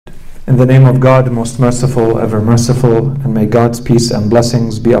In the name of God, most merciful, ever merciful, and may God's peace and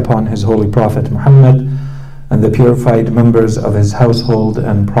blessings be upon His holy Prophet Muhammad and the purified members of his household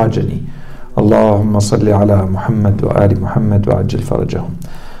and progeny. Allahumma salli ala Muhammad wa ali Muhammad wa ajil farajahum.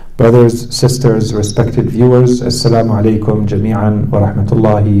 Brothers, sisters, respected viewers, Assalamu alaikum jami'an wa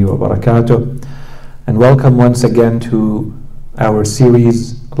rahmatullahi wa barakatuh. And welcome once again to our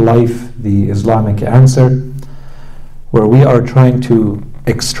series, Life, the Islamic Answer, where we are trying to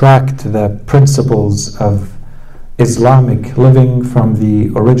extract the principles of Islamic living from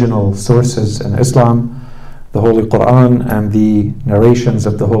the original sources in Islam, the Holy Quran and the narrations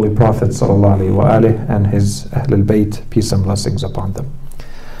of the Holy Prophet ﷺ and his Ahlul Bayt, peace and blessings upon them.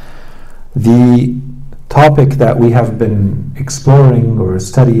 The topic that we have been exploring or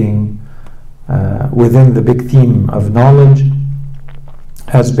studying within the big theme of knowledge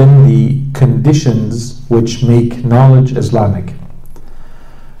has been the conditions which make knowledge Islamic.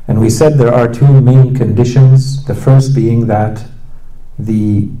 And we said there are two main conditions, the first being that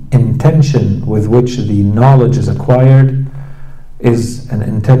the intention with which the knowledge is acquired is an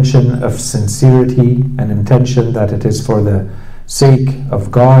intention of sincerity, an intention that it is for the sake of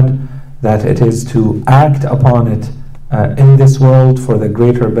God, that it is to act upon it in this world for the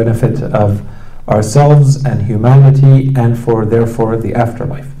greater benefit of ourselves and humanity, and for therefore the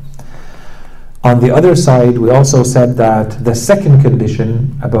afterlife. On the other side, we also said that the second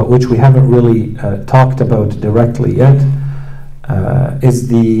condition, about which we haven't really talked about directly yet, is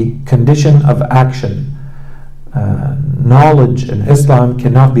the condition of action. Knowledge in Islam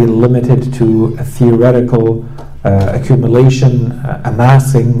cannot be limited to a theoretical accumulation,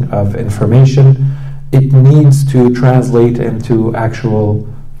 amassing of information. It needs to translate into actual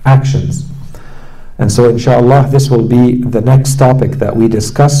actions. And so inshallah, this will be the next topic that we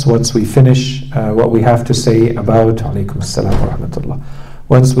discuss once we finish what we have to say about alaykum assalam wa rahmatullah.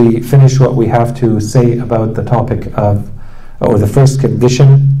 Once we finish what we have to say about the topic of, or the first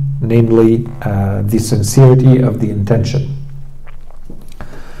condition, namely the sincerity of the intention.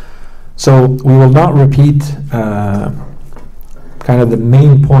 So we will not repeat kind of the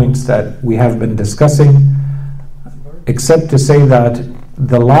main points that we have been discussing, except to say that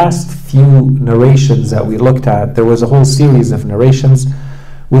the last few narrations that we looked at, there was a whole series of narrations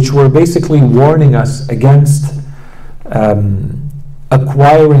which were basically warning us against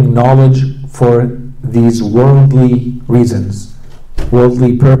acquiring knowledge for these worldly reasons,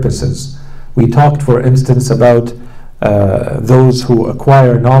 worldly purposes. We talked, for instance, about those who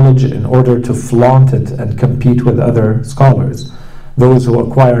acquire knowledge in order to flaunt it and compete with other scholars. Those who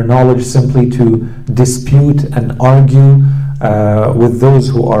acquire knowledge simply to dispute and argue with those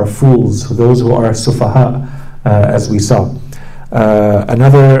who are fools, those who are sufaha, as we saw.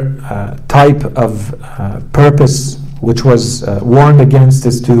 Another type of purpose which was warned against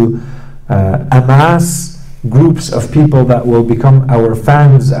is to amass groups of people that will become our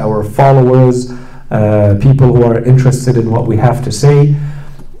fans, our followers, people who are interested in what we have to say.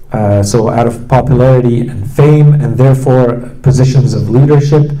 So out of popularity and fame, and therefore positions of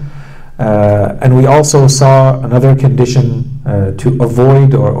leadership. And we also saw another condition to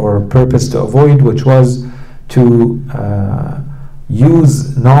avoid, or purpose to avoid, which was to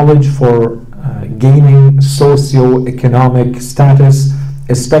use knowledge for gaining socio-economic status,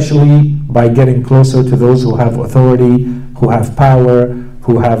 especially by getting closer to those who have authority, who have power,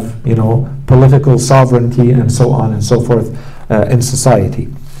 who have, political sovereignty, and so on and so forth in society.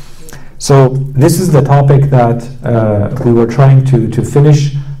 So this is the topic that we were trying to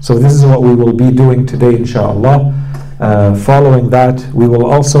finish. So this is what we will be doing today, inshallah. Following that, we will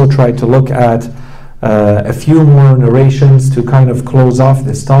also try to look at a few more narrations to kind of close off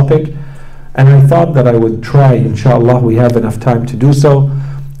this topic. And I thought that I would try, inshallah, we have enough time to do so.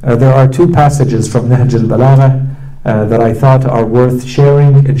 There are two passages from Nahj al-Balagha that I thought are worth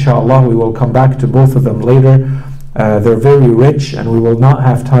sharing. Inshallah, we will come back to both of them later. They're very rich, and we will not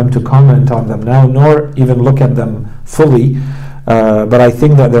have time to comment on them now, nor even look at them fully. But I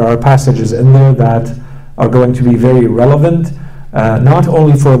think that there are passages in there that are going to be very relevant, not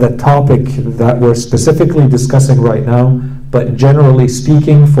only for the topic that we're specifically discussing right now, but generally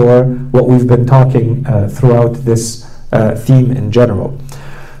speaking for what we've been talking throughout this theme in general.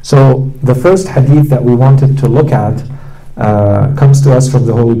 So the first hadith that we wanted to look at comes to us from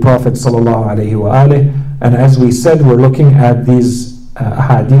the Holy Prophet ﷺ, and as we said, we're looking at these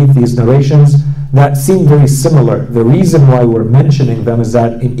hadith, these narrations that seem very similar. The reason why we're mentioning them is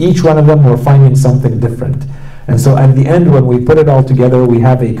that in each one of them we're finding something different. And so at the end, when we put it all together, we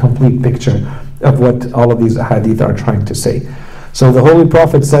have a complete picture of what all of these hadith are trying to say. So the Holy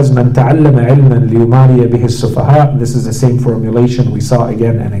Prophet says, "Man ta'allama ilman liyumariya bihi as-sufaha." This is the same formulation we saw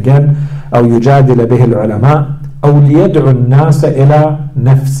again and again. أو يجادل به العلماء أو ليدعو الناس إلى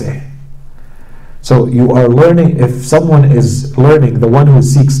نفسه. So you are learning, if someone is learning, the one who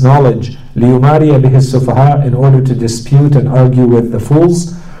seeks knowledge, ليماري به السفهاء, in order to dispute and argue with the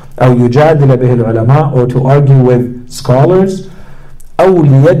fools, أو يجادل به العلماء, or to argue with scholars, أو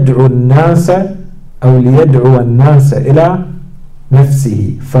ليدعو الناس إلى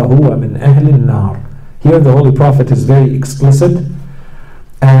نفسه فهو من أهل النار. Here the Holy Prophet is very explicit,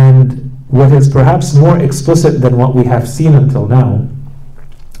 and what is perhaps more explicit than what we have seen until now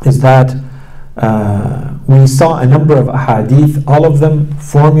is that we saw a number of ahadith, all of them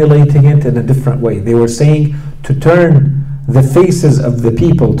formulating it in a different way. They were saying to turn the faces of the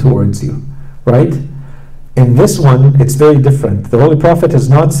people towards you, right? In this one, it's very different. The Holy Prophet is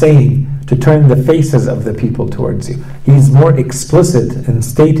not saying to turn the faces of the people towards you. He's more explicit in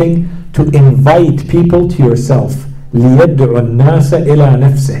stating to invite people to yourself. لِيَدْعُ النَّاسَ إِلَى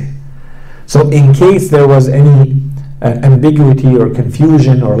نَفْسِهِ. So in case there was any ambiguity or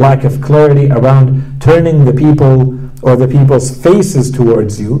confusion or lack of clarity around turning the people or the people's faces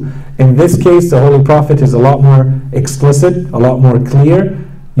towards you, in this case the Holy Prophet is a lot more explicit, a lot more clear.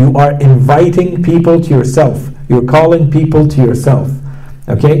 You are inviting people to yourself. You're calling people to yourself.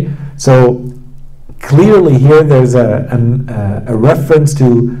 Okay? So clearly here there's a reference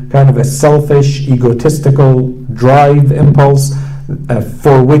to kind of a selfish, egotistical drive, impulse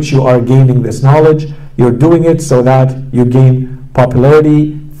for which you are gaining this knowledge. You're doing it so that you gain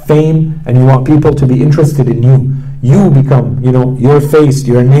popularity, fame, and you want people to be interested in you. You become, your face,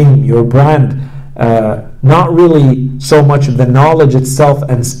 your name, your brand, not really so much the knowledge itself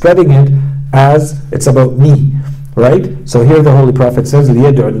and spreading it as it's about me, right? So here the Holy Prophet says,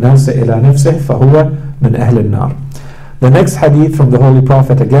 لِيَدْعُ النَّاسَ إِلَى نَفْسِهِ فَهُوَ مِنْ أَهْلِ النَّارِ. The next hadith from the Holy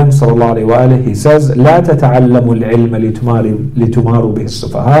Prophet again, sallallahu alayhi wa alayhi, he says, لا تتعلموا العلم لتماروا به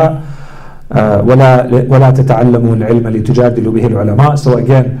السفهاء ولا تتعلموا العلم لتجادلوا به العلماء. So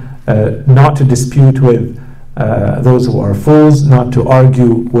again, not to dispute with those who are fools, not to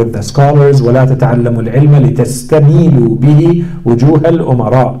argue with the scholars. ولا تتعلموا العلم لتستميلوا به وجوه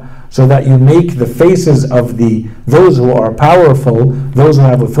الأمراء. So that you make the faces of those who are powerful, those who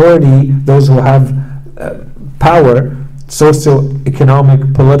have authority, those who have power,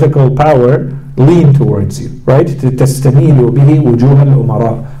 socio-economic, political power, lean towards you, right? تستميلوا به وجوه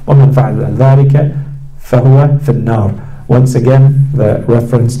الأمراء ومن فعل ذلك فهو في النار. Once again, the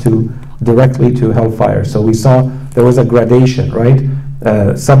reference directly to hellfire. So we saw there was a gradation,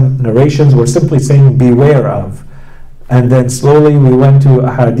 right? Some narrations were simply saying beware of, and then slowly we went to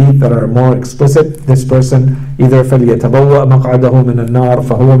hadith that are more explicit. This person either فَلْيَتَبَوَّأْ مَقْعَدَهُ مِنَ النَّارِ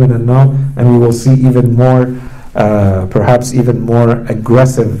فَهُوَ مِنَ النَّارِ, and we will see even more, perhaps even more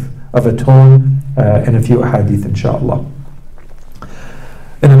aggressive of a tone in a few hadith, inshallah.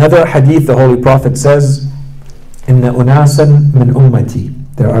 In another hadith, the Holy Prophet says, إِنَّ أُنَاسًا مِنْ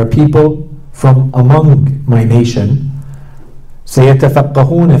أُمَّتِي, there are people from among my nation,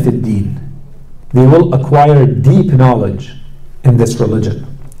 سَيَتَفَقَّهُونَ فِي الدِّينِ, they will acquire deep knowledge in this religion.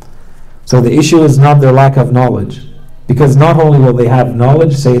 So the issue is not their lack of knowledge, because not only will they have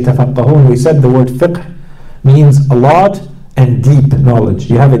knowledge, سَيَتَفَقَّهُونَ, we said the word fiqh means a lot and deep knowledge.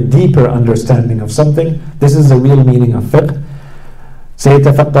 You have a deeper understanding of something. This is the real meaning of fiqh.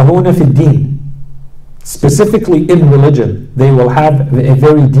 سَيَتَفَقَّهُونَ فِي الدِّينِ, specifically in religion, they will have a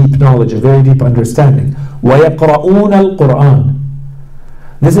very deep knowledge, a very deep understanding. وَيَقْرَؤُونَ الْقُرْآنِ,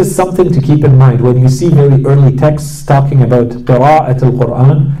 this is something to keep in mind. When you see very early texts talking about قراءة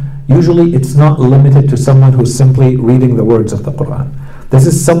القرآن, usually it's not limited to someone who's simply reading the words of the Quran. This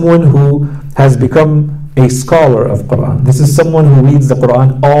is someone who has become a scholar of Quran. This is someone who reads the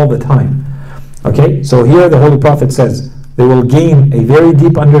Quran all the time. Okay, so here the Holy Prophet says they will gain a very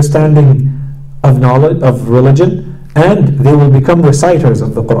deep understanding of knowledge, of religion, and they will become reciters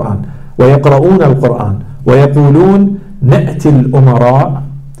of the Quran. وَيَقْرَؤُونَ الْقُرْآنَ وَيَقُولُونَ نَأْتِي الْأُمَرَاءَ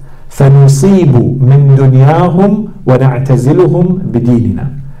فَنُصِيبُ مِنْ دُنْيَاهُمْ وَنَعْتَزِلُهُمْ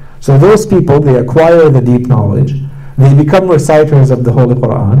بِدِينِنَا. So those people, they acquire the deep knowledge, they become reciters of the Holy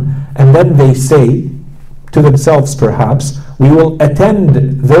Quran, and then they say to themselves perhaps, we will attend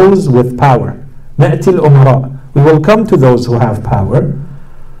those with power. نَأْتِي الْأُمَرَاء, we will come to those who have power.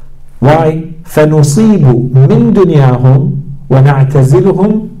 Why? فَنُصِيبُ مِنْ دُنْيَاهُمْ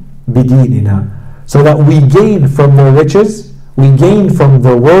وَنَعْتَزِلُهُمْ بِدِينِنَا, so that we gain from their riches, we gain from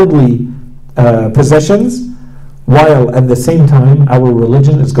the worldly possessions, while at the same time our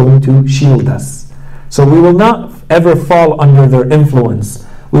religion is going to shield us. So we will not ever fall under their influence.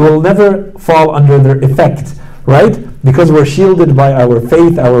 We will never fall under their effect, right? because we're shielded by our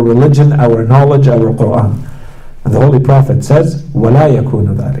faith, our religion, our knowledge, our Quran. And the Holy Prophet says, وَلَا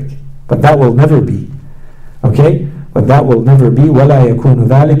يَكُونُ ذَلِكَ. But that will never be. Okay? But that will never be. وَلَا يَكُونُ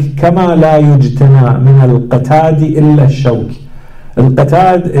ذَلِكَ كَمَا لَا يُجْتَمَعْ مِنَ الْقَتَادِ إِلَّا الشَّوْكِ.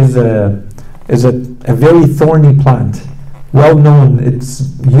 Al-qatad is a very thorny plant. Well known,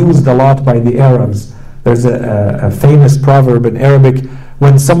 it's used a lot by the Arabs. There's a famous proverb in Arabic,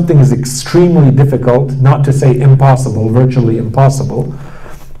 when something is extremely difficult, not to say impossible, virtually impossible,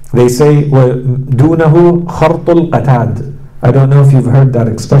 they say, دُونَهُ خَرْطُ الْقَتَادِ. I don't know if you've heard that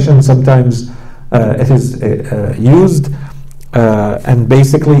expression. Sometimes it is used, and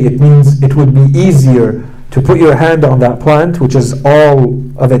basically it means it would be easier to put your hand on that plant, which is all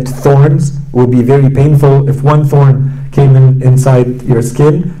of it thorns. Would be very painful if one thorn came inside your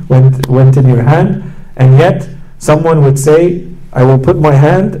skin, went in your hand, and yet someone would say, I will put my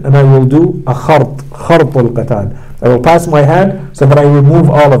hand and I will do a khart al-qatad. I will pass my hand so that I remove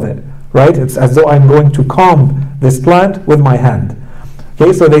all of it, right? It's as though I'm going to comb this plant with my hand.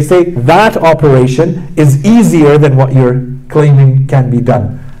 Okay, so they say that operation is easier than what you're claiming can be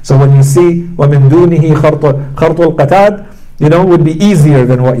done. So when you see وَمِن دُونِهِ خَرْطُ الْقَتَادِ, would be easier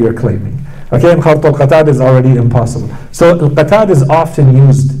than what you're claiming. Okay, and khart al-qatad is already impossible. So al-qatad is often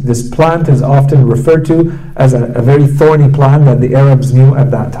used, this plant is often referred to as a very thorny plant that the Arabs knew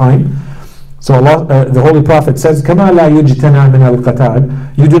at that time. So the Holy Prophet says, كَمَا لَا يُجْتَنَى مِنَ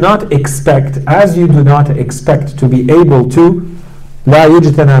الْقَتَادِ. You do not expect, as you do not expect to be able to, لَا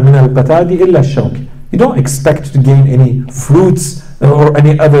يُجْتَنَى مِنَ الْقَتَادِ إِلَّا الشَّوْكِ. You don't expect to gain any fruits or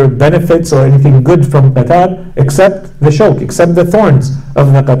any other benefits or anything good from qatad except the shawk, except the thorns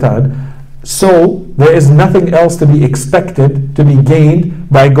of the qatad. So there is nothing else to be expected to be gained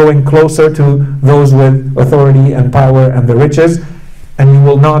by going closer to those with authority and power and the riches, and you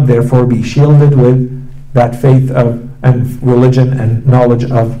will not therefore be shielded with that faith of and religion and knowledge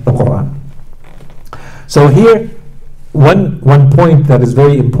of the Quran. So here, one point that is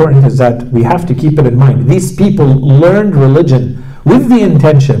very important is that we have to keep it in mind. These people learned religion with the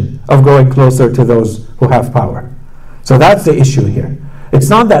intention of going closer to those who have power. So that's the issue here. It's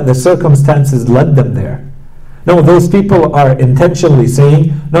not that the circumstances led them there. No, those people are intentionally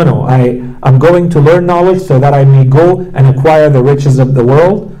saying, no, I'm going to learn knowledge so that I may go and acquire the riches of the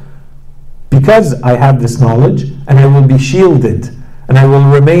world because I have this knowledge, and I will be shielded and I will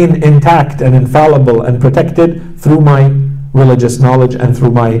remain intact and infallible and protected through my religious knowledge and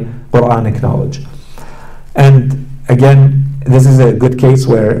through my Quranic knowledge. And again, this is a good case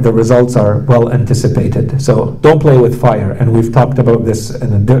where the results are well anticipated. So don't play with fire, and we've talked about this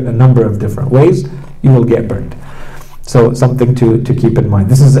in a number of different ways. You will get burned. So something to keep in mind.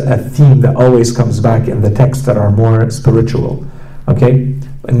 This is a theme that always comes back in the texts that are more spiritual. Okay?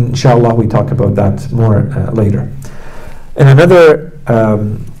 And inshallah we talk about that more later. In another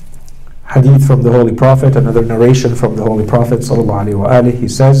hadith from the Holy Prophet, another narration from the Holy Prophet sallallahu alaihi wasallam, he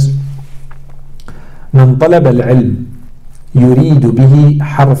says, "Man talaba al-ilm yuridu bihi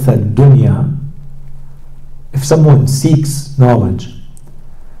harth ad-dunya." If someone seeks knowledge,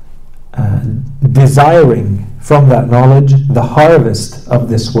 desiring from that knowledge the harvest of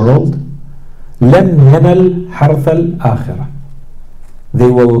this world, لَمْ يَنَلْ حَرْثَ الْآخِرَةِ. They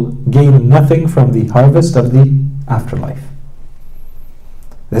will gain nothing from the harvest of the afterlife.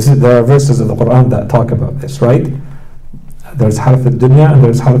 There are verses of the Quran that talk about this, right? There's harth al-dunya and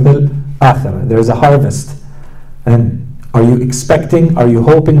there's harth al-akhirah. There's a harvest. And are you expecting, are you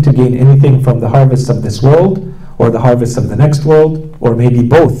hoping to gain anything from the harvest of this world or the harvest of the next world, or maybe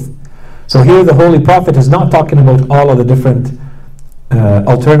both? So here the Holy Prophet is not talking about all of the different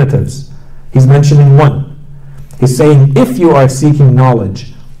alternatives. He's mentioning one. He's saying, if you are seeking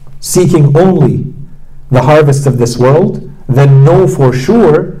knowledge, seeking only the harvest of this world, then know for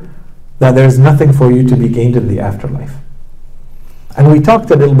sure that there's nothing for you to be gained in the afterlife. And we talked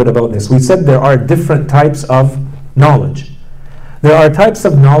a little bit about this. We said there are different types of knowledge. There are types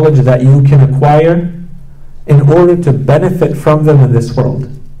of knowledge that you can acquire in order to benefit from them in this world.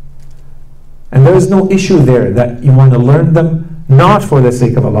 And there is no issue there that you want to learn them not for the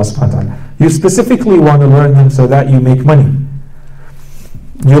sake of Allah subhanahu wa ta'ala. You specifically want to learn them so that you make money.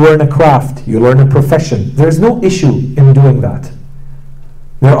 You learn a craft, you learn a profession. There is no issue in doing that.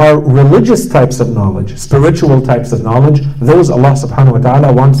 There are religious types of knowledge, spiritual types of knowledge. Those Allah subhanahu wa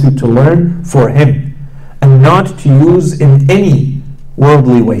ta'ala wants you to learn for Him and not to use in any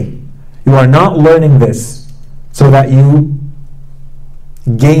worldly way. You are not learning this so that you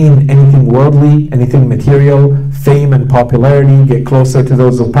gain anything worldly, anything material, fame and popularity, get closer to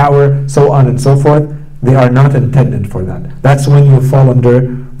those of power, so on and so forth. They are not intended for that. That's when you fall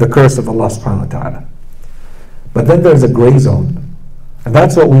under the curse of Allah subhanahu wa ta'ala. But then there's a gray zone. And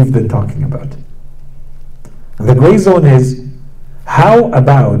that's what we've been talking about. And the gray zone is, how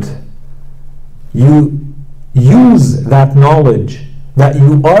about you use that knowledge that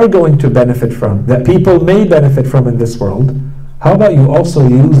you are going to benefit from, that people may benefit from in this world, how about you also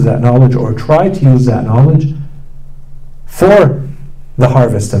use that knowledge, or try to use that knowledge for the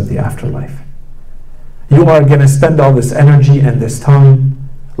harvest of the afterlife? You are going to spend all this energy and this time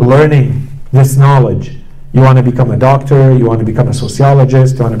learning this knowledge. You want to become a doctor, you want to become a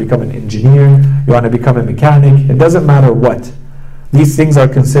sociologist, you want to become an engineer, you want to become a mechanic. It doesn't matter what. These things are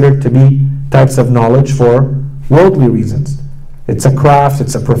considered to be types of knowledge for worldly reasons. It's a craft,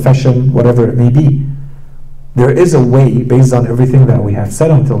 it's a profession, whatever it may be. There is a way, based on everything that we have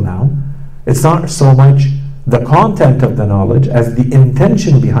said until now. It's not so much the content of the knowledge as the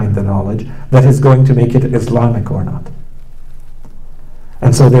intention behind the knowledge that is going to make it Islamic or not.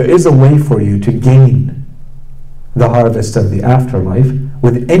 And so there is a way for you to gain the harvest of the afterlife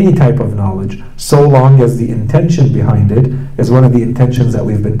with any type of knowledge, so long as the intention behind it is one of the intentions that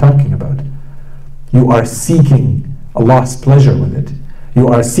we've been talking about. You are seeking Allah's pleasure with it. You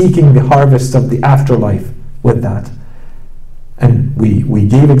are seeking the harvest of the afterlife with that. And we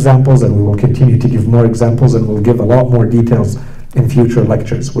gave examples, and we will continue to give more examples, and we'll give a lot more details in future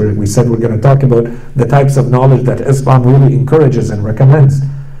lectures, where we said we're going to talk about the types of knowledge that Islam really encourages and recommends.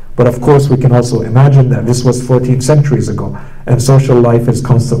 But of course, we can also imagine that this was 14 centuries ago, and social life is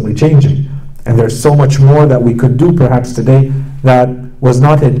constantly changing. And there's so much more that we could do perhaps today that was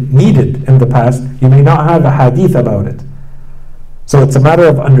not needed in the past. You may not have a hadith about it. So it's a matter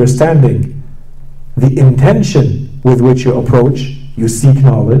of understanding the intention with which you approach, you seek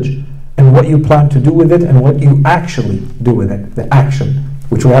knowledge, and what you plan to do with it, and what you actually do with it, the action,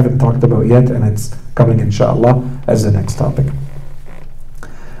 which we haven't talked about yet, and it's coming inshallah as the next topic.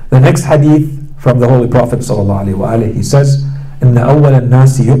 The next hadith from the Holy Prophet ﷺ, he says, إِنَّ أَوَّلَ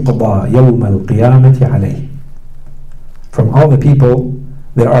النَّاسِ يُقْضَى يَوْمَ الْقِيَامَةِ عَلَيْهِ. From all the people,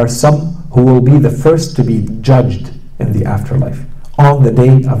 there are some who will be the first to be judged in the afterlife, on the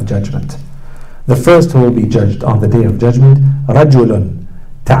day of judgment. The first who will be judged on the day of judgment, رَجُلٌ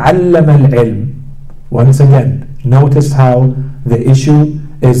تَعَلَّمَ الْعِلْمِ. Once again, notice how the issue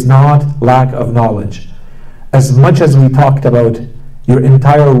is not lack of knowledge. As much as we talked about your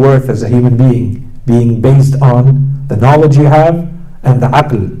entire worth as a human being based on the knowledge you have and the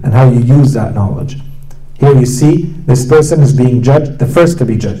aql, and how you use that knowledge. Here you see this person is being judged, the first to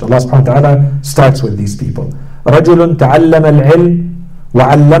be judged. Allah subhanahu wa ta'ala starts with these people. رَجُلٌ تَعَلَّمَ الْعِلْمِ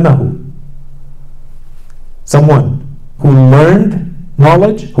وَعَلَّمَهُ. Someone who learned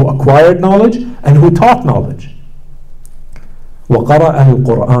knowledge, who acquired knowledge, and who taught knowledge. وَقَرَأَ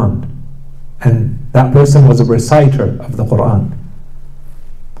الْقُرْآنِ. And that person was a reciter of the Qur'an.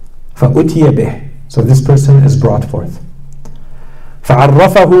 فَأُتِيَ بِهِ. So this person is brought forth.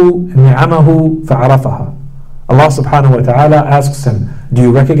 فَعَرَّفَهُ نِعَمَهُ فَعَرَفَهَا. Allah subhanahu wa ta'ala asks him, do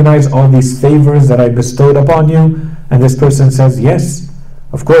you recognize all these favors that I bestowed upon you? And this person says, yes,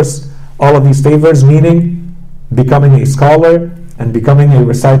 of course. All of these favors, meaning becoming a scholar and becoming a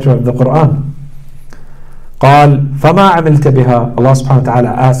reciter of the Qur'an. قَالْ فَمَا عَمِلْتَ بِهَا. Allah subhanahu wa ta'ala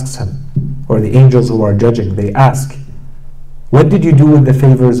asks him, or the angels who are judging, they ask, what did you do with the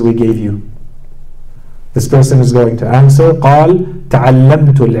favors we gave you? This person is going to answer, قال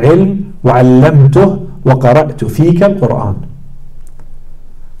تعلمت العلم وعلمته وقرأت فيك القرآن.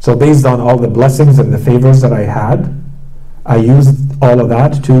 So based on all the blessings and the favors that I had, I used all of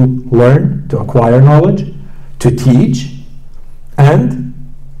that to learn, to acquire knowledge, to teach,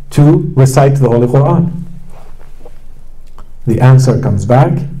 and to recite the Holy Quran. The answer comes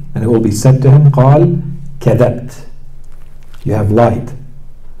back, and it will be said to him, قال كذبت. You have lied.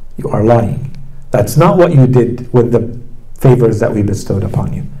 You are lying. That's not what you did with the favors that we bestowed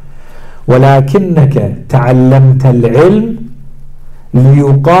upon you. وَلَكِنَّكَ تَعَلَّمْتَ الْعِلْمِ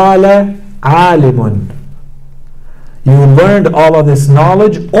لِيُقَالَ عَالِمٌ. You learned all of this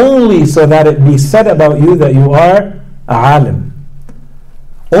knowledge only so that it be said about you that you are a alim.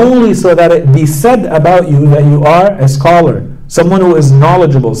 Only so that it be said about you that you are a scholar, someone who is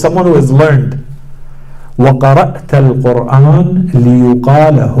knowledgeable, someone who has learned. وَقَرَأْتَ الْقُرْآنِ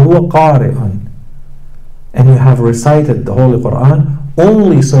لِيُقَالَ هُوَ قَارِئٌ. And you have recited the Holy Quran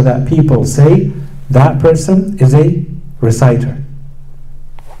only so that people say that person is a reciter.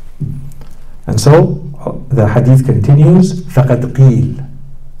 And so the hadith continues, فَقَدْ قِيلَ.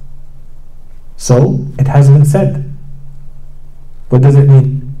 So it has been said. What does it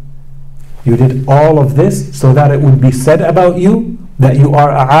mean? You did all of this so that it would be said about you that you are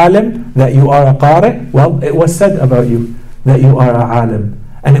a alim, that you are a qari. Well, it was said about you that you are a alim.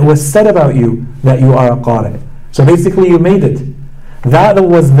 And it was said about you that you are a qari. So basically you made it. That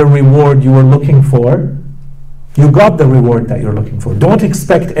was the reward you were looking for. You got the reward that you're looking for. Don't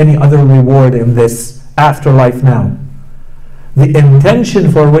expect any other reward in this afterlife now. The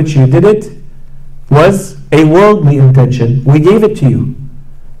intention for which you did it was a worldly intention. We gave it to you.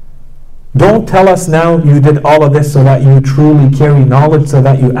 Don't tell us now you did all of this so that you truly carry knowledge, so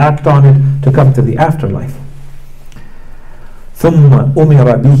that you act on it to come to the afterlife. ثم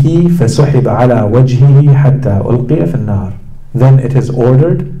أمر به فسحب على وجهه حتى ألقي في النار. Then it is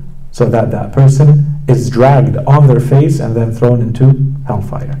ordered so that that person is dragged on their face and then thrown into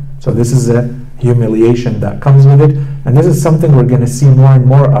hellfire. So this is a humiliation that comes with it, and this is something we're going to see more and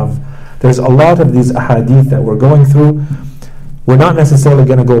more of. There's a lot of these ahadith that we're going through. We're not necessarily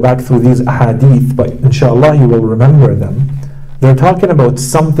going to go back through these ahadith, but inshallah you will remember them. They're talking about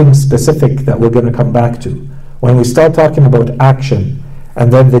something specific that we're going to come back to. When we start talking about action,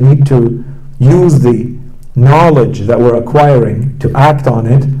 and then the need to use the knowledge that we're acquiring to act on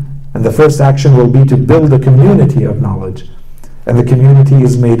it, and the first action will be to build a community of knowledge. And the community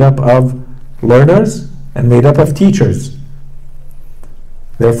is made up of learners and made up of teachers.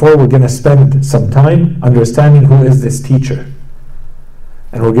 Therefore, we're going to spend some time understanding who is this teacher.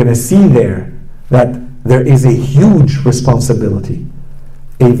 And we're going to see there that there is a huge responsibility,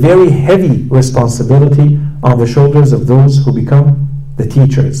 a very heavy responsibility on the shoulders of those who become the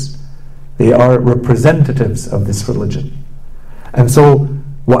teachers. They are representatives of this religion. And so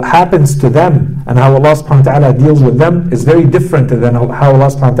what happens to them and how Allah subhanahu wa ta'ala deals with them is very different than how Allah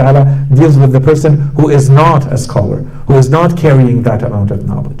subhanahu wa ta'ala deals with the person who is not a scholar, who is not carrying that amount of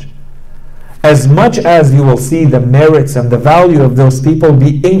knowledge. As much as you will see the merits and the value of those people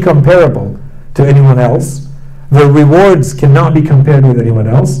be incomparable to anyone else, the rewards cannot be compared with anyone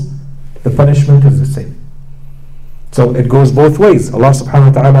else, the punishment is the same. So it goes both ways. Allah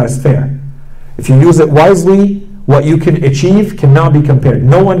subhanahu wa ta'ala is fair. If you use it wisely, what you can achieve cannot be compared.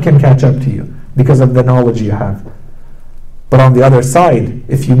 No one can catch up to you because of the knowledge you have. But on the other side,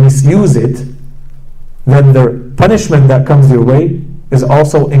 if you misuse it, then the punishment that comes your way is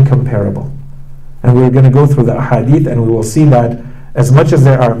also incomparable. And we're going to go through the ahadith and we will see that as much as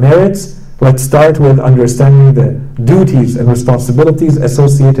there are merits, let's start with understanding the duties and responsibilities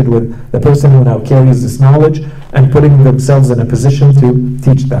associated with the person who now carries this knowledge and putting themselves in a position to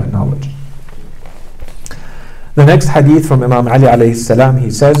teach that knowledge. The next hadith from Imam Ali alayhi salam,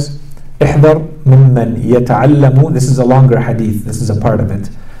 he says, احذر ممن يتعلم. This is a longer hadith, this is a part of it.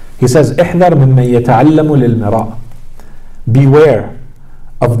 He says, احذر ممن يتعلم للمراء. Beware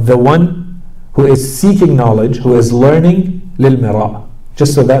of the one who is seeking knowledge, who is learning للمراء,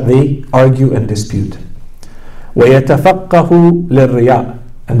 just so that they argue and dispute. ويتفقه للرياء.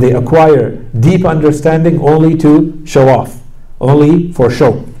 And they acquire deep understanding only to show off, only for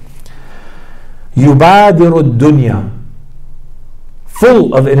show. يبادر الدنيا,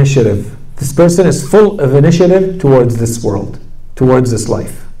 full of initiative. This person is full of initiative towards this world, towards this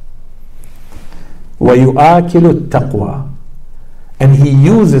life. ويؤكل التقوى. And he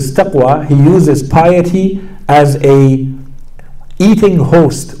uses taqwa, he uses piety as a eating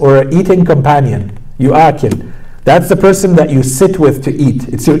host or an eating companion. يؤكل. That's the person that you sit with to eat.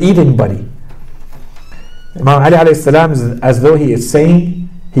 It's your eating buddy. Imam Ali alayhi salam is as though he is saying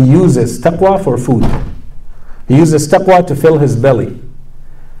he uses taqwa for food. He uses taqwa to fill his belly.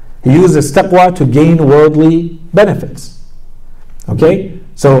 He uses taqwa to gain worldly benefits. Okay?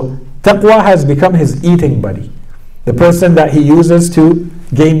 So taqwa has become his eating buddy. The person that he uses to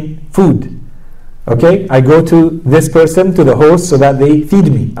gain food. Okay? I go to this person, to the host, so that they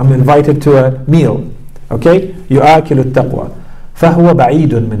feed me. I'm invited to a meal. Okay? يؤكل التقوى. فهو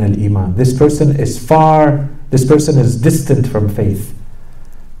بعيد من الإيمان. This person is distant from faith.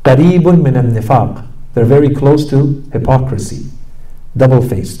 قريب من النفاق. They're very close to hypocrisy,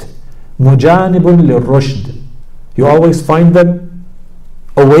 double-faced. مجانب للرشد. You always find them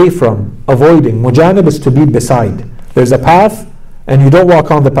away from, avoiding. Mujanib is to be beside. There's a path and you don't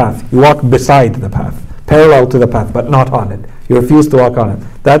walk on the path. You walk beside the path, parallel to the path, but not on it. You refuse to walk on it.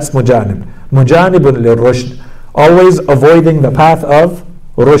 That's mujanib. Mujanibun lilrushd. Always avoiding the path of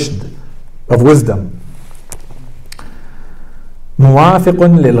rushd, of wisdom.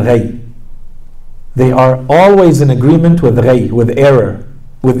 Muwafiqun lilghay. They are always in agreement with ghay, with error,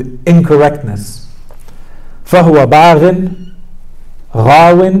 with incorrectness. فهو باغ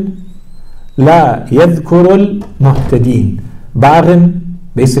غاو لا يذكر المهتدين. باغ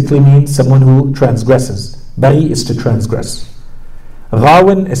basically means someone who transgresses. Baghi is to transgress.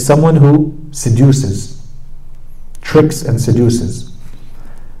 غاو is someone who seduces, tricks and seduces.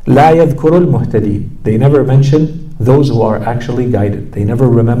 لا يذكر المهتدين. They never mention those who are actually guided. They never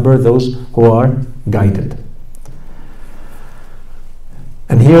remember those who are guided.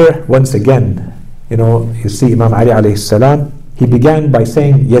 And here, once again, you see Imam Ali alayhi salam, he began by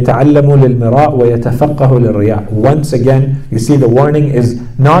saying, يَتَعَلَّمُ لِلْمِرَاءِ وَيَتَفَقَّهُ لِلْرِيَاءِ. Once again, you see the warning is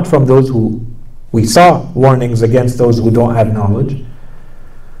not from those who, we saw warnings against those who don't have knowledge.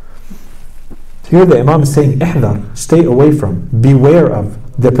 Here the Imam is saying, احذر, stay away from, beware of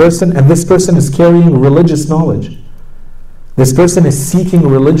the person, and this person is carrying religious knowledge. This person is seeking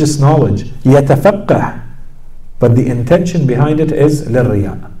religious knowledge. يَتَفَقَّهُ. But the intention behind it is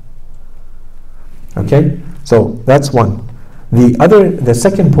لِلْرِيَاءِ. Okay? So that's one. The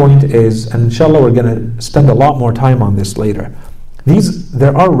second point is, and inshallah we're going to spend a lot more time on this later.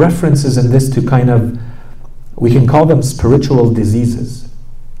 There are references in this to kind of, we can call them spiritual diseases.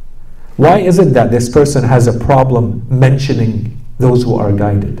 Why is it that this person has a problem mentioning those who are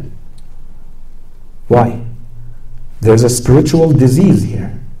guided? Why? There's a spiritual disease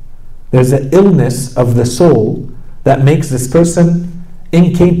here. There's an illness of the soul that makes this person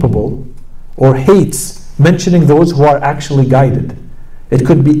incapable or hates mentioning those who are actually guided. It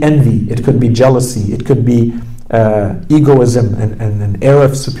could be envy, it could be jealousy, it could be egoism and an air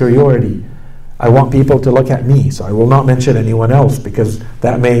of superiority. I want people to look at me, so I will not mention anyone else because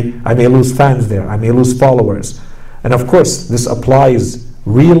I may lose fans there, I may lose followers. And of course, this applies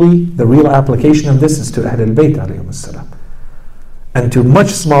really, the real application of this is to Ahlul Bayt alayhim salam, and to much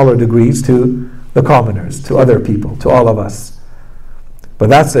smaller degrees to the commoners, to other people, to all of us. But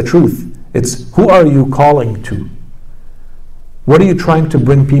that's the truth. It's who are you calling to? What are you trying to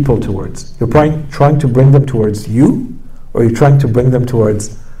bring people towards? You're trying to bring them towards you, or you're trying to bring them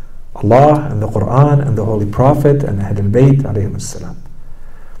towards Allah and the Quran and the Holy Prophet and Ahlul Bayt alayhim salam.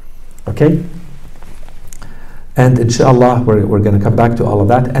 Okay? And inshallah we're going to come back to all of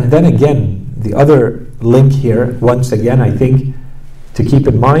that. And then again, the other link here, once again, I think to keep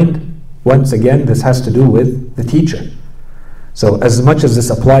in mind, once again, this has to do with the teacher. So as much as this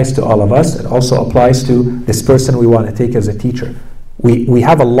applies to all of us, it also applies to this person we want to take as a teacher. We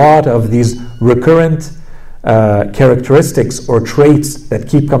have a lot of these recurrent characteristics or traits that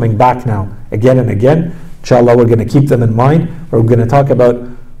keep coming back now, again and again. Inshallah, we're going to keep them in mind. We're going to talk about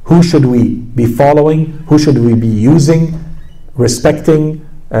who should we be following, who should we be using, respecting,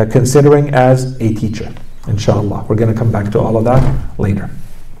 considering as a teacher. Inshallah, we're going to come back to all of that later.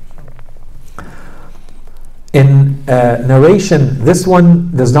 In narration, this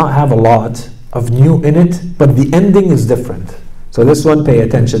one does not have a lot of new in it, but the ending is different. So this one, pay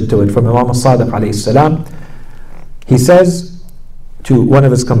attention to it. From Imam al-Sadiq alayhi salam, he says to one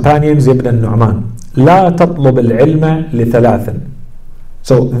of his companions, Ibn al-Nu'man, لا تطلب العلم لثلاث.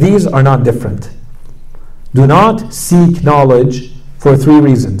 So these are not different. Do not seek knowledge for three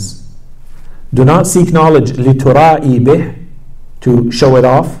reasons. Do not seek knowledge لترائي به, to show it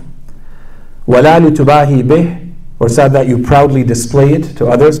off. ولا لتباهي به, or so that you proudly display it to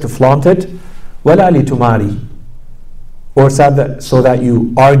others, to flaunt it. ولا لتماري, or so that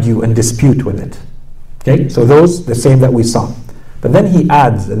you argue and dispute with it. Okay, so those, the same that we saw. But then he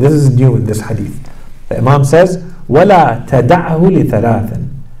adds, and this is new in this hadith, the Imam says, وَلَا تَدَعْهُ لِثَلَاثٍ.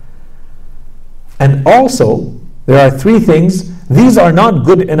 And also, there are three things, these are not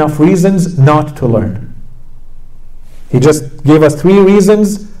good enough reasons not to learn. He just gave us three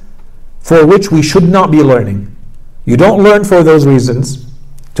reasons for which we should not be learning. You don't learn for those reasons,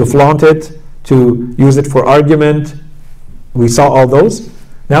 to flaunt it, to use it for argument. We saw all those.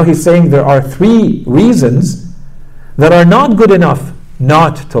 Now he's saying there are three reasons that are not good enough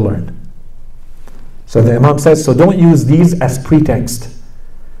not to learn. So the Imam says, so don't use these as pretext.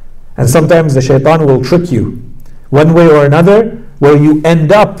 And sometimes the shaitan will trick you one way or another, where you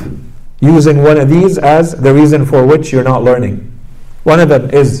end up using one of these as the reason for which you're not learning. One of them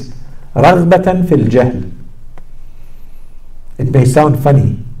is رغبة في الجهل. It may sound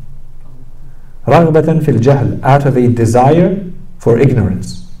funny. رغبة في الجهل, out of a desire for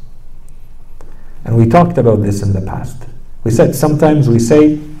ignorance. And we talked about this in the past. We said sometimes we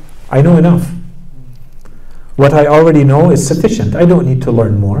say, I know enough. What I already know is sufficient. I don't need to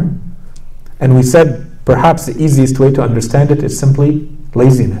learn more. And we said perhaps the easiest way to understand it is simply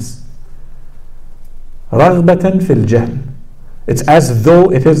laziness. رغبة في الجهل. It's as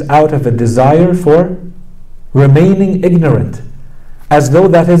though it is out of a desire for remaining ignorant. As though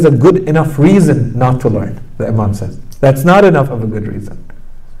that is a good enough reason not to learn, the Imam says. That's not enough of a good reason.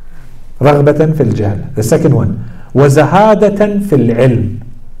 رغبة في الجهل. The second one, وزهادة في العلم.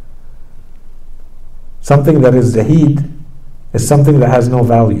 Something that is zahid is something that has no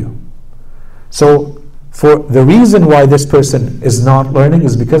value. So, for the reason why this person is not learning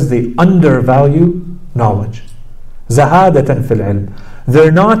is because they undervalue knowledge. زهادة في العلم.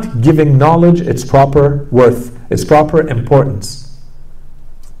 They're not giving knowledge its proper worth, its proper importance.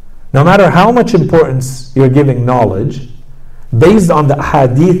 no matter how much importance you're giving knowledge, based on the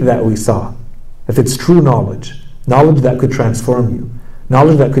hadith that we saw, if it's true knowledge, knowledge that could transform you,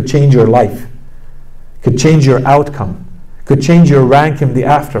 knowledge that could change your life, could change your outcome, could change your rank in the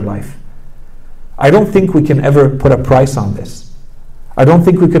afterlife, I don't think we can ever put a price on this. I don't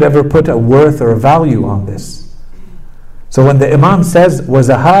think we could ever put a worth or a value on this. So when the Imam says,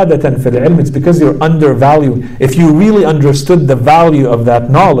 وَزَهَادَةً فِي الْعِلْمِ, it's because you're undervaluing. If you really understood the value of that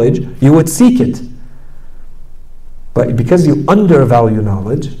knowledge, you would seek it. But because you undervalue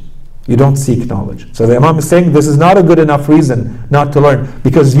knowledge, you don't seek knowledge. So the Imam is saying this is not a good enough reason not to learn,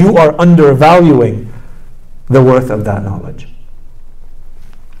 because you are undervaluing the worth of that knowledge.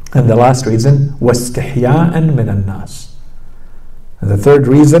 And the last reason, وَاسْتِحْيَاءً مِنَ النَّاسِ. And the third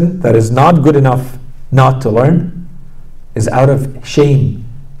reason that is not good enough not to learn is out of shame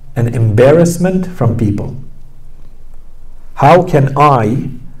and embarrassment from people. How can I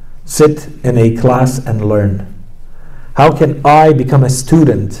sit in a class and learn? How can I become a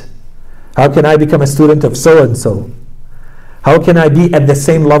student? How can I become a student of so-and-so? How can I be at the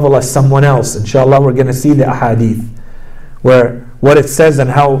same level as someone else? Inshallah, we're going to see the ahadith where what it says and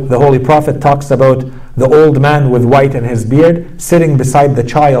how the Holy Prophet talks about the old man with white in his beard sitting beside the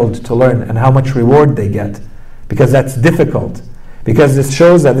child to learn, and how much reward they get. Because that's difficult. Because this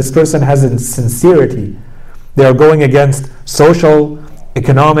shows that this person has sincerity. They are going against social,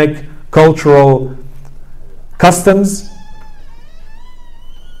 economic, cultural customs,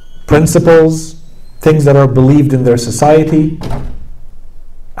 principles, things that are believed in their society,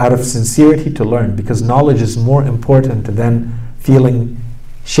 out of sincerity to learn, because knowledge is more important than feeling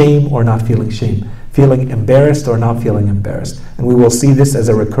shame or not feeling shame, feeling embarrassed or not feeling embarrassed. And we will see this as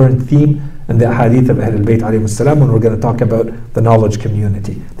a recurrent theme in the hadith of Ahlul Bayt alayhim salam when we're going to talk about the knowledge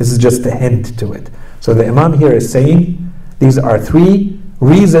community. This is just a hint to it. So the Imam here is saying these are three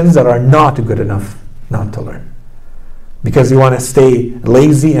reasons that are not good enough not to learn. Because you want to stay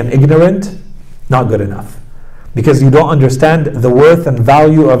lazy and ignorant, not good enough. Because you don't understand the worth and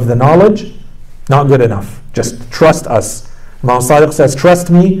value of the knowledge, not good enough. Just trust us. Imam Sadiq says,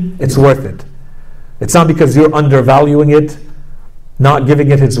 trust me, it's worth it. It's not because you're undervaluing it, not giving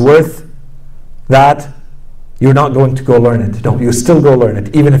it its worth, that you're not going to go learn it. No, you still go learn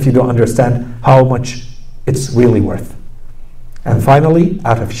it, even if you don't understand how much it's really worth. And finally,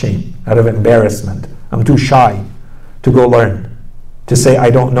 out of shame, out of embarrassment. I'm too shy to go learn, to say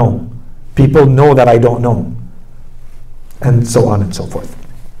I don't know. People know that I don't know. And so on and so forth.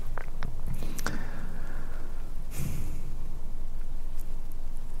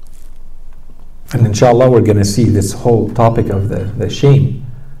 And inshallah, we're going to see this whole topic of the shame.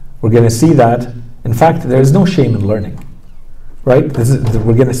 We're going to see that, in fact, there is no shame in learning. Right?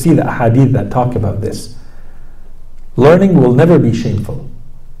 We're going to see the hadith that talk about this. Learning will never be shameful.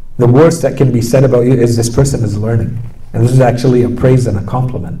 The worst that can be said about you is this person is learning. And this is actually a praise and a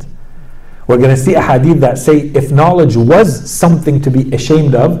compliment. We're going to see a hadith that say if knowledge was something to be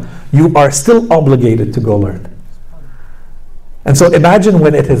ashamed of, you are still obligated to go learn. And so imagine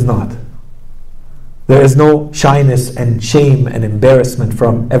when it is not. There is no shyness and shame and embarrassment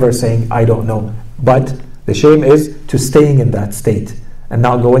from ever saying, I don't know. But the shame is to staying in that state and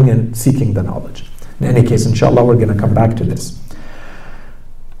not going and seeking the knowledge. In any case, inshallah, we're going to come back to this.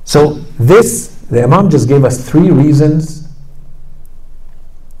 So the Imam just gave us three reasons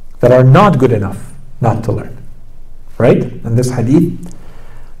that are not good enough not to learn. Right? And this hadith,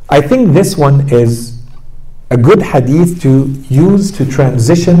 I think this one is a good hadith to use to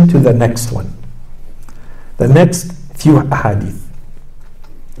transition to the next one. The next few hadith.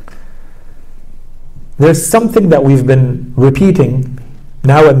 There's something that we've been repeating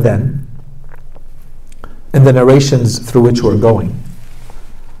now and then in the narrations through which we're going.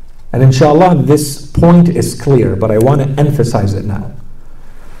 And inshallah, this point is clear, but I want to emphasize it now.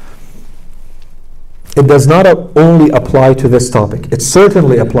 It does not only apply to this topic. It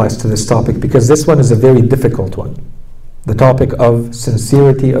certainly applies to this topic because this one is a very difficult one. The topic of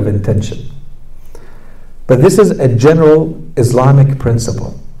sincerity of intention. But this is a general Islamic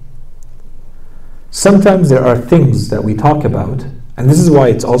principle. Sometimes there are things that we talk about, and this is why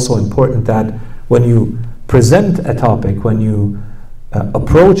it's also important that when you present a topic, when you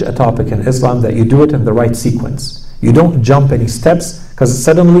approach a topic in Islam, that you do it in the right sequence. You don't jump any steps, because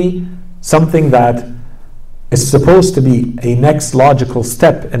suddenly something that is supposed to be a next logical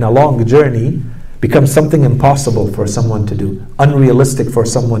step in a long journey becomes something impossible for someone to do, unrealistic for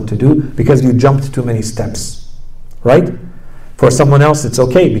someone to do, because you jumped too many steps, right? For someone else it's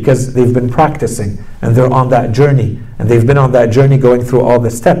okay because they've been practicing and they're on that journey and they've been on that journey going through all the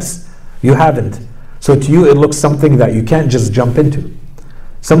steps. You haven't. So to you it looks something that you can't just jump into.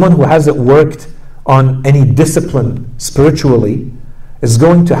 someone who hasn't worked on any discipline spiritually is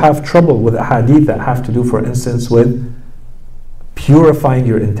going to have trouble with ahadith that have to do, for instance, with purifying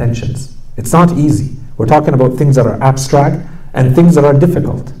your intentions. It's not easy. We're talking about things that are abstract and things that are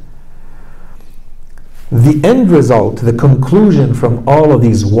difficult. The end result, the conclusion from all of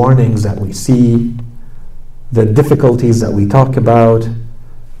these warnings that we see, the difficulties that we talk about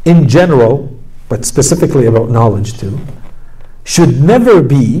in general, but specifically about knowledge too, should never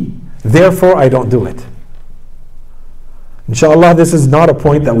be, therefore I don't do it. Inshallah, this is not a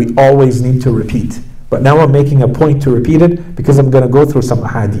point that we always need to repeat. But now I'm making a point to repeat it because I'm going to go through some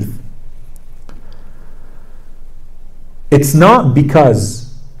hadith. It's not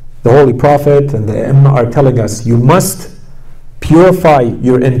because the Holy Prophet and the Imam are telling us you must purify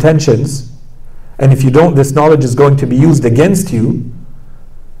your intentions, and if you don't, this knowledge is going to be used against you,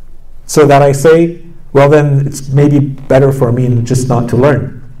 so that I say, well then it's maybe better for me just not to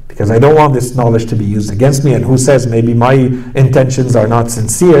learn, because I don't want this knowledge to be used against me, and who says maybe my intentions are not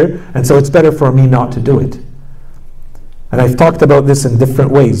sincere, and so it's better for me not to do it. And I've talked about this in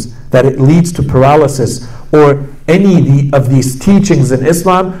different ways, that it leads to paralysis, or any of these teachings in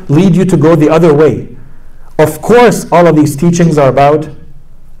Islam lead you to go the other way. Of course, all of these teachings are about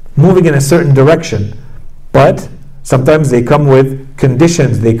moving in a certain direction, but sometimes they come with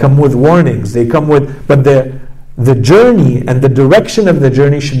conditions, they come with warnings, but the journey and the direction of the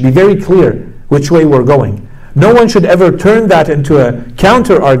journey should be very clear which way we're going. No one should ever turn that into a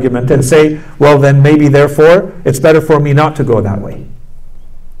counter argument and say, well then maybe therefore it's better for me not to go that way.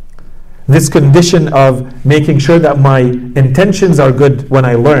 This condition of making sure that my intentions are good when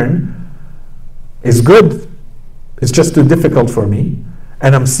I learn is good. It's just too difficult for me.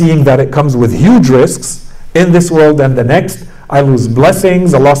 And I'm seeing that it comes with huge risks in this world and the next. I lose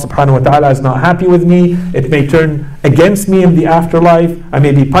blessings. Allah subhanahu wa ta'ala is not happy with me. It may turn against me in the afterlife. I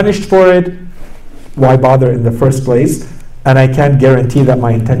may be punished for it. Why bother in the first place? And I can't guarantee that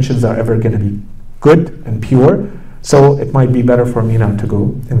my intentions are ever going to be good and pure. So it might be better for me not to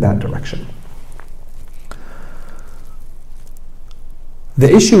go in that direction.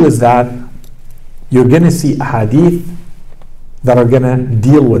 The issue is that you're going to see hadith that are going to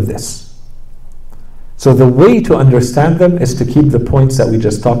deal with this. So the way to understand them is to keep the points that we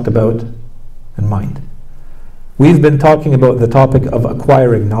just talked about in mind. We've been talking about the topic of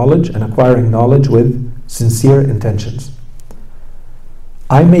acquiring knowledge and acquiring knowledge with sincere intentions.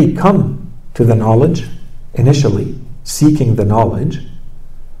 I may come to the knowledge initially, seeking the knowledge,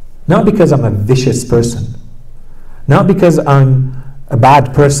 not because I'm a vicious person, not because I'm a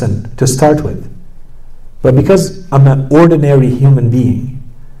bad person to start with, but because I'm an ordinary human being.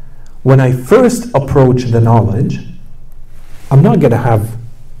 When I first approach the knowledge, I'm not going to have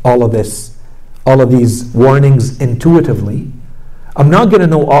all of these warnings intuitively. I'm not going to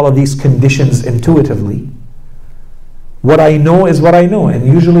know all of these conditions intuitively. What I know is what I know, and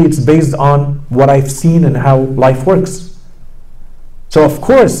usually it's based on what I've seen and how life works. So of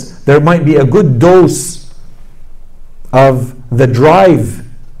course, there might be a good dose of the drive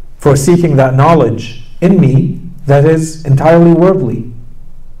for seeking that knowledge in me that is entirely worldly.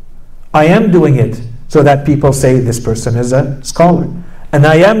 I am doing it so that people say this person is a scholar. And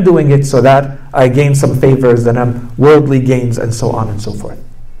I am doing it so that I gain some favors and have worldly gains and so on and so forth.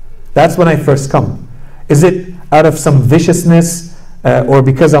 That's when I first come. Is it out of some viciousness or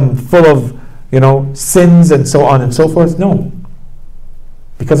because I'm full of sins and so on and so forth? No.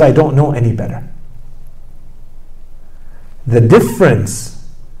 Because I don't know any better. The difference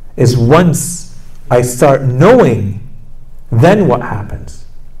is once I start knowing, then what happens?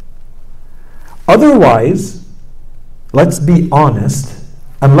 Otherwise, let's be honest,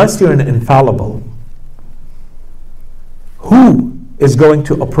 unless you're an infallible, who is going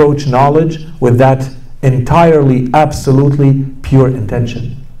to approach knowledge with that entirely, absolutely pure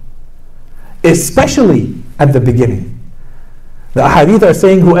intention? Especially at the beginning. The hadith are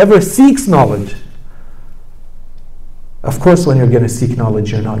saying whoever seeks knowledge. Of course, when you're going to seek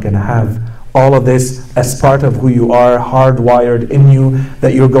knowledge, you're not going to have all of this as part of who you are, hardwired in you,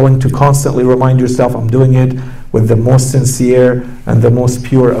 that you're going to constantly remind yourself, I'm doing it with the most sincere and the most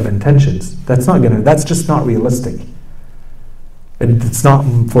pure of intentions. That's just not realistic. It's not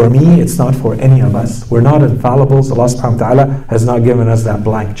for me, it's not for any of us. We're not infallibles. Allah subhanahu wa ta'ala has not given us that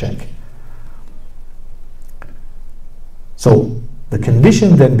blank check. So the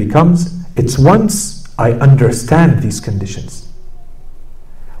condition then becomes, it's once I understand these conditions.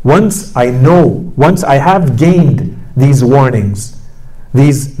 Once I know, once I have gained these warnings,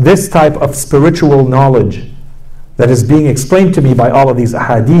 this type of spiritual knowledge that is being explained to me by all of these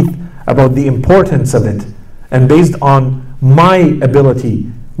ahadith about the importance of it, and based on my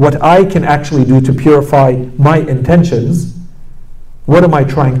ability, what I can actually do to purify my intentions, what am I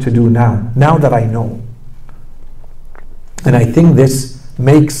trying to do now that I know? And I think this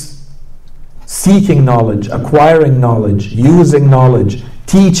makes seeking knowledge, acquiring knowledge, using knowledge,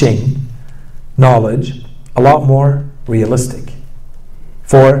 teaching knowledge a lot more realistic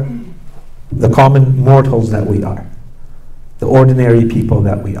for the common mortals that we are, the ordinary people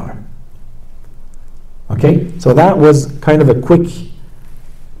that we are. Okay, so that was kind of a quick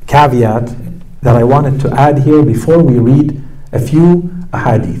caveat that I wanted to add here before we read a few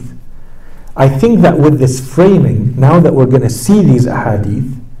ahadith. I think that with this framing, now that we're going to see these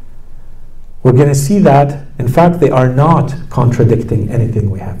ahadith, we're going to see that, in fact, they are not contradicting anything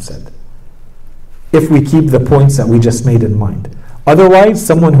we have said, if we keep the points that we just made in mind. Otherwise,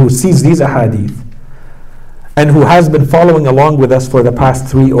 someone who sees these ahadith and who has been following along with us for the past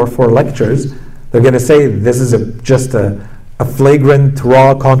 3 or 4 lectures, they're going to say this is just a flagrant,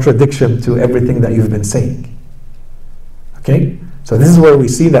 raw contradiction to everything that you've been saying. Okay? So this is where we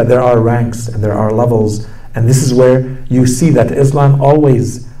see that there are ranks and there are levels, and this is where you see that Islam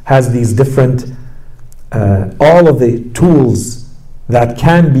always has these different, all of the tools that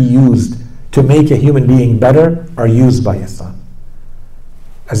can be used to make a human being better are used by Islam.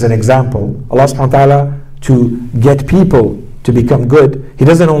 As an example, Allah subhanahu wa ta'ala, to get people to become good, He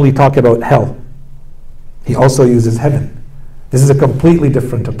doesn't only talk about hell, He also uses heaven. This is a completely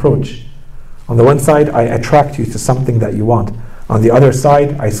different approach. On the one side, I attract you to something that you want. On the other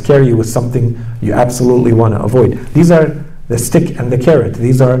side, I scare you with something you absolutely want to avoid. These are the stick and the carrot.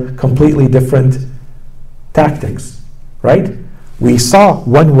 These are completely different tactics, right? We saw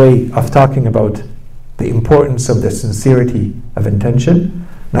one way of talking about the importance of the sincerity of intention.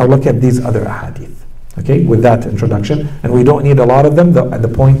 Now look at these other ahadith. Okay, with that introduction, and we don't need a lot of them. The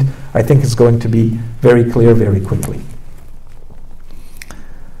point, I think, is going to be very clear very quickly.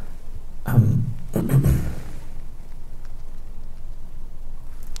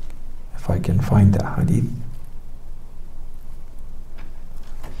 If I can find the hadith.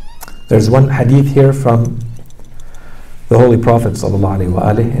 There's one hadith here from the Holy Prophet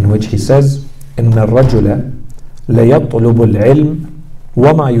ﷺ in which he says, إِنَّ الرَّجُلَ لَيَطْلُبُ الْعِلْمِ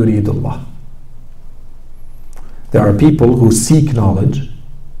وَمَا يُرِيدُ اللَّهِ. There are people who seek knowledge.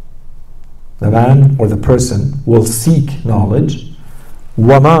 The man or the person will seek knowledge.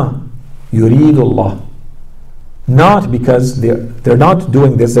 وَمَا يُرِيدُ اللَّهِ. Not because they're not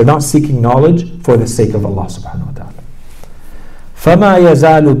doing this, they're not seeking knowledge for the sake of Allah subhanahu wa ta'ala. فَمَا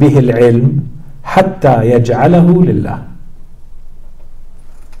يَزَالُ بِهِ الْعِلْمِ حَتَّى يَجْعَلَهُ لِلَّهِ.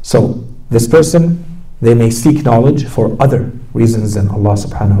 So, this person, they may seek knowledge for other reasons than Allah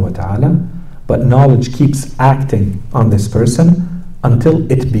subhanahu wa ta'ala, but knowledge keeps acting on this person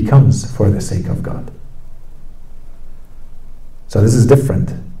until it becomes for the sake of God. So this is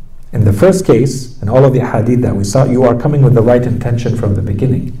different. In the first case, in all of the hadith that we saw, you are coming with the right intention from the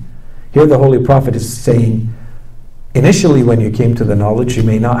beginning. Here the Holy Prophet is saying, initially when you came to the knowledge, you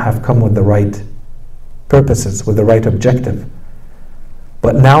may not have come with the right purposes, with the right objective.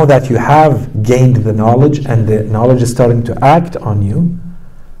 But now that you have gained the knowledge and the knowledge is starting to act on you,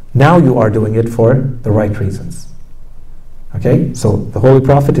 now you are doing it for the right reasons. Okay? So the Holy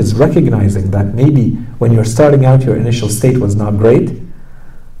Prophet is recognizing that maybe when you're starting out, your initial state was not great,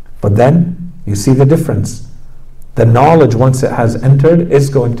 but then you see the difference. The knowledge, once it has entered, is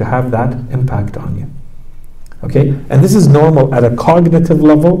going to have that impact on you. Okay? And this is normal at a cognitive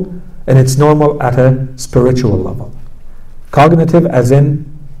level, and it's normal at a spiritual level. Cognitive as in,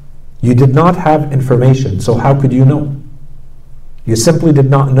 you did not have information, so how could you know? You simply did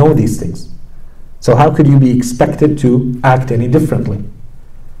not know these things. So how could you be expected to act any differently?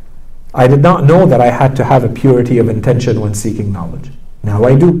 I did not know that I had to have a purity of intention when seeking knowledge. Now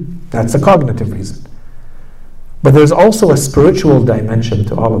I do. That's a cognitive reason. But there's also a spiritual dimension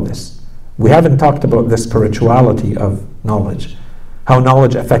to all of this. We haven't talked about the spirituality of knowledge, how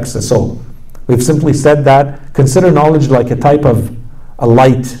knowledge affects the soul. We've simply said that consider knowledge like a type of a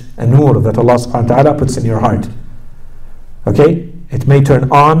light, a nur that Allah subhanahu wa ta'ala puts in your heart. Okay? It may turn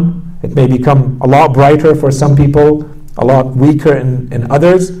on, it may become a lot brighter for some people, a lot weaker in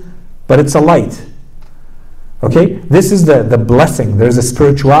others, but it's a light. Okay? This is the blessing. There's a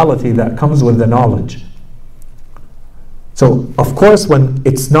spirituality that comes with the knowledge. So, of course, when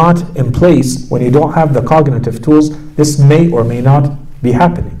it's not in place, when you don't have the cognitive tools, this may or may not be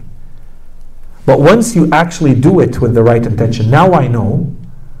happening. But once you actually do it with the right intention, now I know,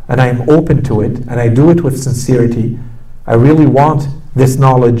 and I am open to it, and I do it with sincerity, I really want this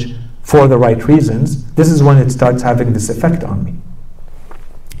knowledge for the right reasons, this is when it starts having this effect on me.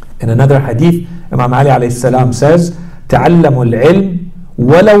 In another hadith, Imam Ali alayhi salam says, تعلموا العلم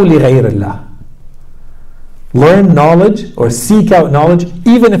ولو لغير الله. Learn knowledge or seek out knowledge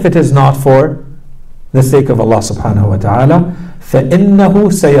even if it is not for the sake of Allah subhanahu wa ta'ala.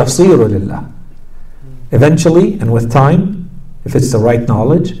 فإنه سيصير لله. Eventually and with time, if it's the right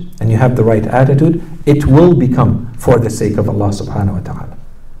knowledge and you have the right attitude, it will become for the sake of Allah subhanahu wa ta'ala.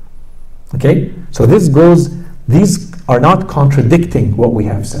 Okay? So these are not contradicting what we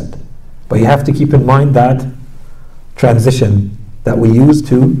have said. But you have to keep in mind that transition that we use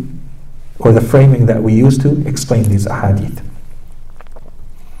to, or the framing that we use to explain these ahadith.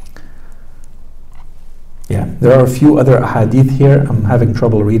 Yeah, there are a few other ahadith here. I'm having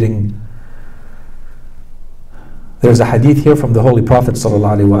trouble reading. There's a hadith here from the Holy Prophet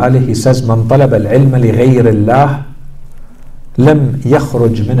ﷺ. He says, "Man talaba al-ilma li ghayr Allah, lam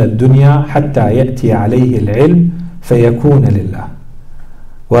yakhruj min ad-dunya hatta ya'ti alayhi al-ilm fayakuna lillah.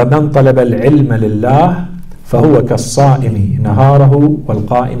 Wa man talaba al-ilma lillah, fahuwa kas-sa'imi naharahu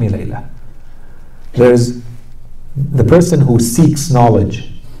wal-qa'imi laylah." There's the person who seeks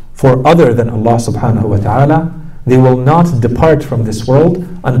knowledge for other than Allah subhanahu wa ta'ala, they will not depart from this world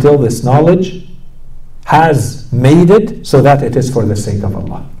until this knowledge has made it so that it is for the sake of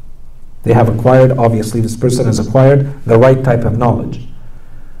Allah. They have acquired, obviously this person has acquired the right type of knowledge,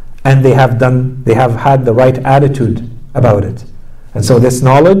 and they have had the right attitude about it, and so this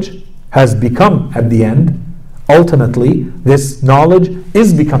knowledge has become, at the end, ultimately this knowledge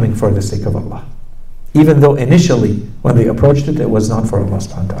is becoming for the sake of Allah, even though initially when they approached it, it was not for Allah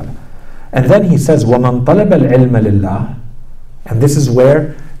subhanahu wa ta'ala. And then he says, وَمَنْ طَلَبَ الْعِلْمَ لِلَّهِ, and this is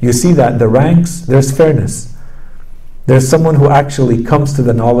where you see that the ranks, there's fairness. There's someone who actually comes to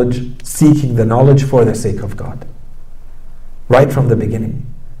the knowledge, seeking the knowledge for the sake of God, right from the beginning.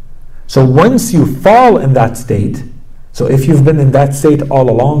 So once you fall in that state, so if you've been in that state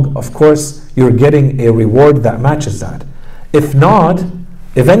all along, of course you're getting a reward that matches that. If not,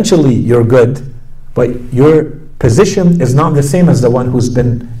 eventually you're good, but your position is not the same as the one who's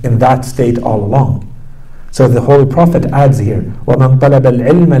been in that state all along. So the Holy Prophet adds here, وَمَنْ طَلَبَ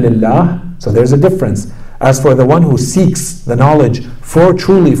الْعِلْمَ لِلَّهِ. So there's a difference. As for the one who seeks the knowledge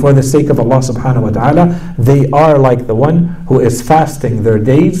truly for the sake of Allah subhanahu wa ta'ala, they are like the one who is fasting their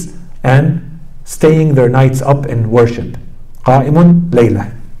days and staying their nights up in worship. قَائِمٌ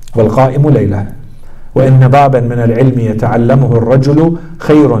لَيْلَةٌ وَالْقَائِمُ لَيْلَةٌ وَإِنَّ بَابًا مِنَ الْعِلْمِ يَتَعَلَّمُهُ الرَّجُلُ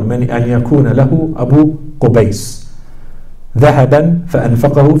خَيْرٌ مِنْ أَنْ يَكُونَ لَهُ أَبُو قُبَيْسٍ ذَهَبًا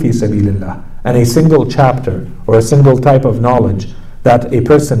فَأَنْفَقَهُ فِي سَبِيلِ اللَّهِ. And a single chapter or a single type of knowledge that a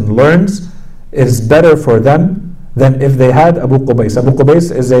person learns is better for them than if they had Abu Qubays. Abu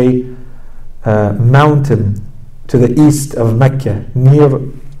Qubays is a mountain to the east of Mecca,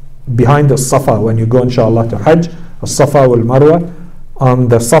 behind the Safa. When you go inshallah to Hajj, the Safa wal Marwa, on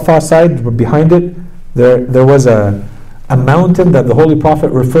the Safa side behind it, there was a mountain that the Holy Prophet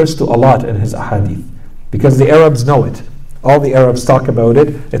refers to a lot in his ahadith, because the Arabs know it. All the Arabs talk about it.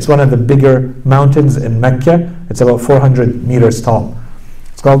 It's one of the bigger mountains in Mecca. It's about 400 meters tall.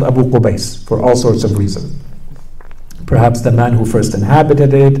 It's called Abu Qubays for all sorts of reasons. Perhaps the man who first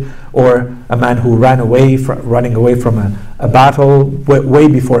inhabited it, or a man who running away from a battle way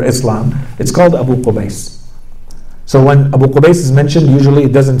before Islam. It's called Abu Qubays. So when Abu Qubays is mentioned, usually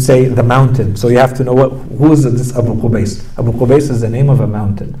it doesn't say the mountain. So you have to know who is this Abu Qubays. Abu Qubays is the name of a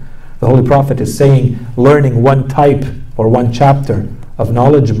mountain. The Holy Prophet is saying learning one type or one chapter of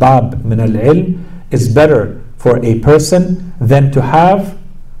knowledge, bab min al-ilm, is better for a person than to have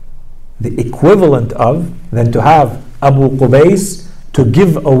the equivalent of, than to have Abu Qubays to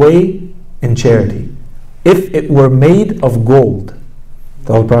give away in charity. If it were made of gold,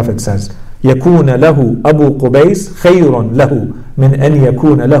 the Holy Prophet says, يكون له أبو قبيس خير له من أن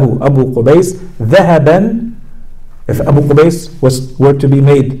يكون له أبو قبيس ذهبا. If Abu Qubays were to be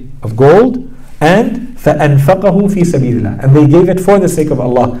made of gold, and فَأَنْفَقَهُ فِي سَبِيلِ اللَّهِ, and they gave it for the sake of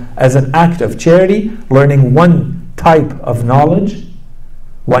Allah as an act of charity, learning one type of knowledge,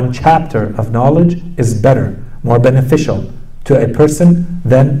 one chapter of knowledge is better, more beneficial to a person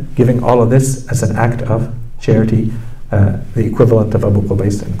than giving all of this as an act of charity, the equivalent of Abu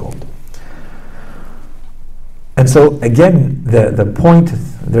Qubays in gold. And so again, the point,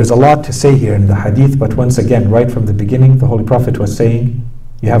 there's a lot to say here in the hadith, but once again, right from the beginning, the Holy Prophet was saying,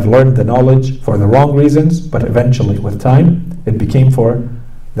 you have learned the knowledge for the wrong reasons, but eventually, with time, it became for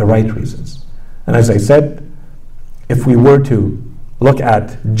the right reasons. And as I said, if we were to look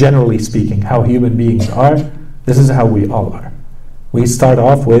at, generally speaking, how human beings are, this is how we all are. We start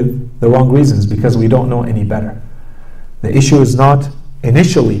off with the wrong reasons because we don't know any better. The issue is not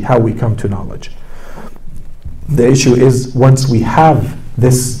initially how we come to knowledge. The issue is once we have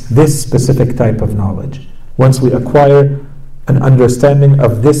this specific type of knowledge, once we acquire an understanding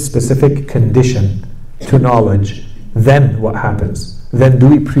of this specific condition to knowledge, then what happens? Then do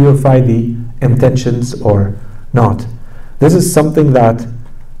we purify the intentions or not? This is something that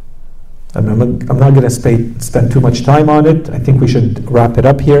I'm not going to spend too much time on it. I think we should wrap it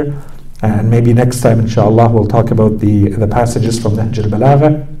up here, and maybe next time inshallah we'll talk about the passages from Nahj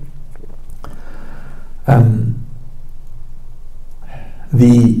al-Balagha.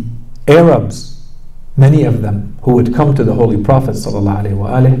 The Arabs, many of them who would come to the Holy Prophet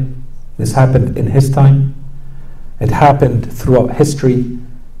ﷺ, this happened in his time, it happened throughout history.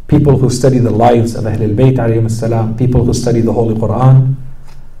 People who study the lives of Ahlul Bayt alayhim as-salam, people who study the Holy Quran,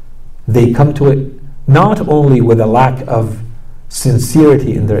 they come to it not only with a lack of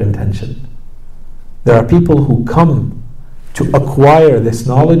sincerity in their intention. There are people who come to acquire this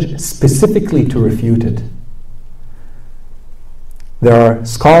knowledge specifically to refute it. There are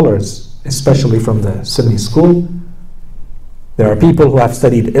scholars, especially from the Sunni school. There are people who have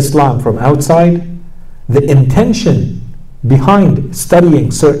studied Islam from outside. The intention behind studying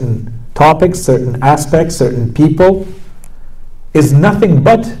certain topics, certain aspects, certain people is nothing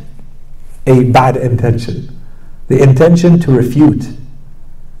but a bad intention. The intention to refute,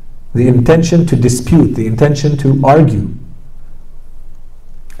 the intention to dispute, the intention to argue.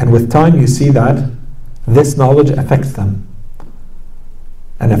 And with time you see that this knowledge affects them,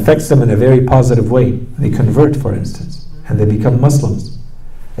 and affects them in a very positive way. They convert, for instance, and they become Muslims.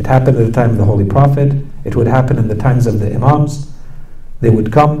 It happened at the time of the Holy Prophet. It would happen in the times of the Imams. They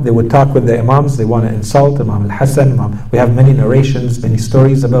would come, they would talk with the Imams, they want to insult Imam al-Hassan. We have many narrations, many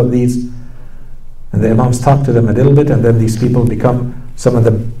stories about these. And the Imams talk to them a little bit, and then these people become some of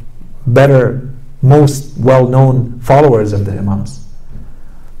the better, most well-known followers of the Imams.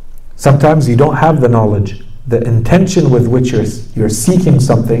 Sometimes you don't have the knowledge. The intention with which you're seeking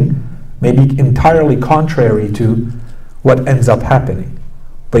something may be entirely contrary to what ends up happening.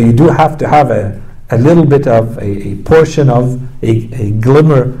 But you do have to have a little bit of a portion of a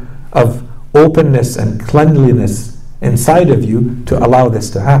glimmer of openness and cleanliness inside of you to allow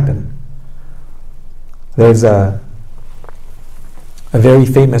this to happen. There's a very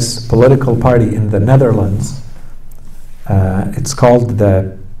famous political party in the Netherlands. It's called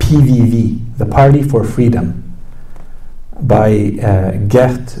the PVV, the Party for Freedom, by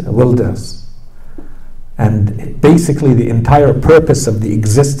Geert Wilders. And basically the entire purpose of the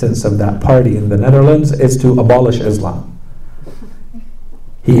existence of that party in the Netherlands is to abolish Islam.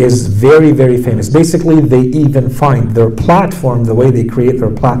 He is very, very famous. Basically they even find their platform, the way they create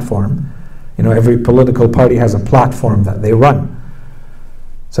their platform, every political party has a platform that they run.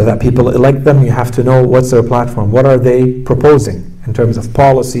 So that people elect them, you have to know what's their platform, what are they proposing in terms of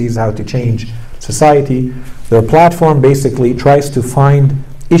policies, how to change society. Their platform basically tries to find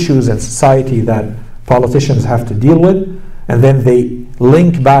issues in society that politicians have to deal with, and then they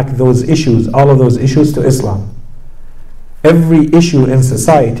link back those issues, all of those issues, to Islam. Every issue in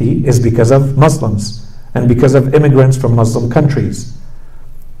society is because of Muslims and because of immigrants from Muslim countries.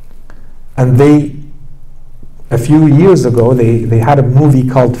 And a few years ago, they had a movie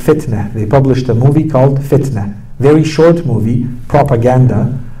called Fitna. They published a movie called Fitna. Very short movie,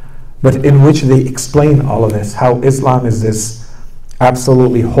 propaganda, but in which they explain all of this, how Islam is this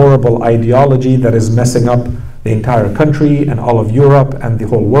absolutely horrible ideology that is messing up the entire country and all of Europe and the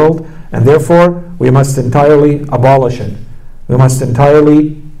whole world, and therefore we must entirely abolish it. We must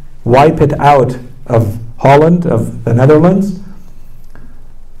entirely wipe it out of Holland, of the Netherlands.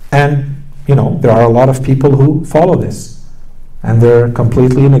 And there are a lot of people who follow this, and they're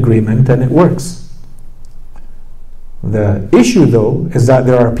completely in agreement, and it works. The issue, though, is that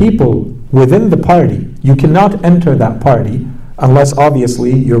there are people within the party. You cannot enter that party unless,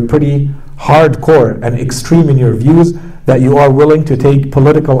 obviously, you're pretty hardcore and extreme in your views, that you are willing to take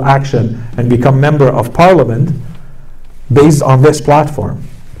political action and become member of parliament based on this platform.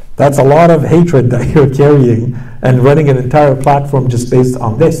 That's a lot of hatred that you're carrying and running an entire platform just based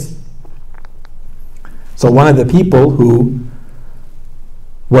on this. So one of the people who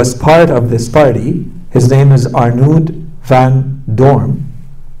was part of this party, his name is Arnoud van Doorn.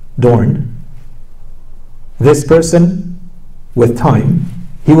 This person, with time,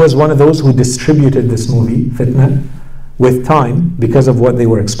 he was one of those who distributed this movie, Fitna. With time, because of what they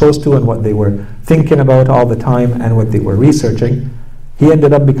were exposed to and what they were thinking about all the time and what they were researching, he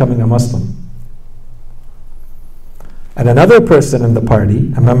ended up becoming a Muslim. And another person in the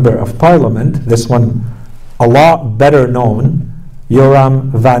party, a member of parliament, this one a lot better known,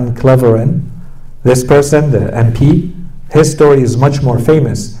 Joram van Cleveren, this person, the MP, his story is much more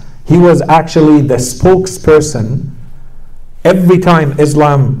famous. He was actually the spokesperson every time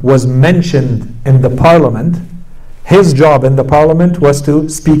Islam was mentioned in the parliament, his job in the parliament was to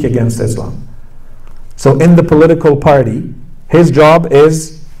speak against Islam. So in the political party, his job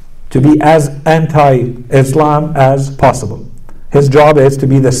is to be as anti-Islam as possible. His job is to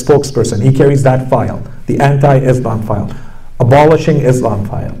be the spokesperson. He carries that file, the anti-Islam file, abolishing Islam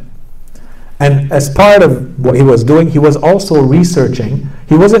file. And as part of what he was doing, he was also researching.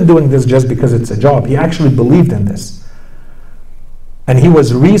 He wasn't doing this just because it's a job. He actually believed in this. And he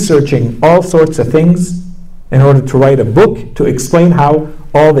was researching all sorts of things in order to write a book to explain how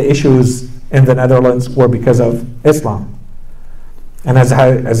all the issues in the Netherlands were because of Islam. And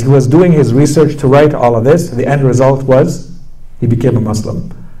as he was doing his research to write all of this, the end result was he became a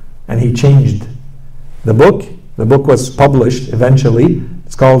Muslim. And he changed the book. The book was published eventually.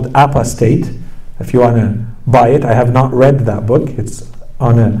 It's called Apostate. If you want to buy it, I have not read that book. It's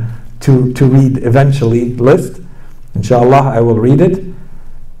on a to read eventually list. Inshallah, I will read it,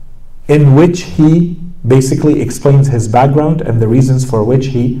 in which he basically explains his background and the reasons for which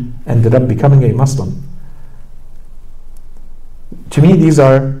he ended up becoming a Muslim. To me, these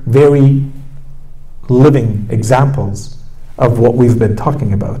are very living examples of what we've been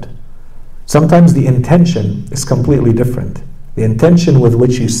talking about. Sometimes the intention is completely different. The intention with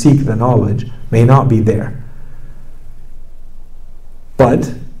which you seek the knowledge may not be there.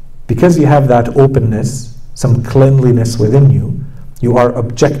 But because you have that openness, some cleanliness within you, you are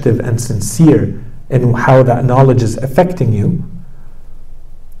objective and sincere in how that knowledge is affecting you,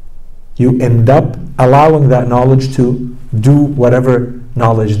 you end up allowing that knowledge to do whatever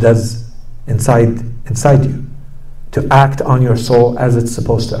knowledge does inside you, to act on your soul as it's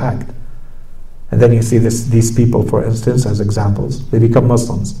supposed to act. And then you see these people, for instance, as examples. They become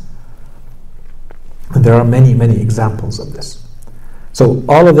Muslims. And there are many, many examples of this. So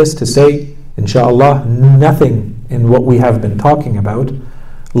all of this to say, inshallah, nothing in what we have been talking about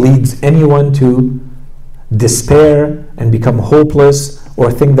leads anyone to despair and become hopeless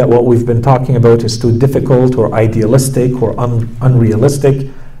or think that what we've been talking about is too difficult or idealistic or unrealistic.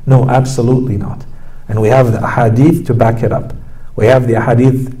 No, absolutely not. And we have the ahadith to back it up. We have the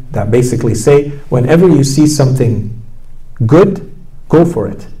ahadith that basically say, whenever you see something good, go for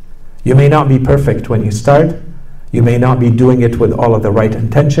it. You may not be perfect when you start. You may not be doing it with all of the right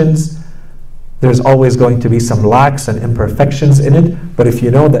intentions. There's always going to be some lacks and imperfections in it, but if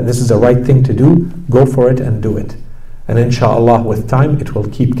you know that this is the right thing to do, go for it and do it. And inshallah, with time, it will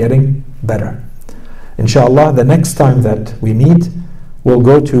keep getting better. Inshallah, the next time that we meet, we'll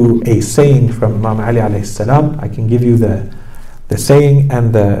go to a saying from Imam Ali alayhi salam. I can give you the saying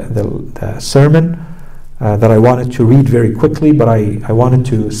and the sermon that I wanted to read very quickly, but I wanted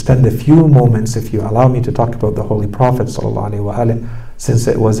to spend a few moments, if you allow me, to talk about the Holy Prophet sallallahu alaihi wasallam, since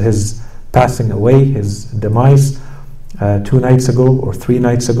it was his passing away, his demise 2 nights ago or 3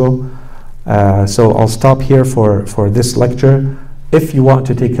 nights ago. So I'll stop here for this lecture. If you want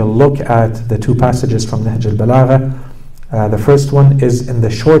to take a look at the 2 passages from Nahj al-Balagha, the first one is in the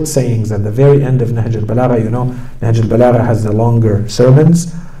short sayings at the very end of Nahj al-Balagha. You know, Nahj al-Balagha has the longer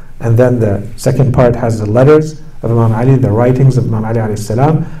sermons, and then the second part has the letters of Imam Ali, the writings of Imam Ali alayhi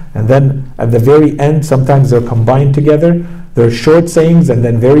salam, and then at the very end, sometimes they're combined together. They're short sayings and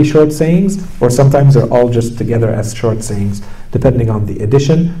then very short sayings, or sometimes they're all just together as short sayings, depending on the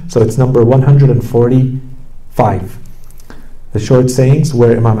edition. So it's number 145. The short sayings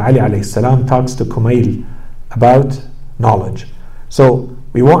where Imam Ali alayhi salam talks to Kumail about knowledge. So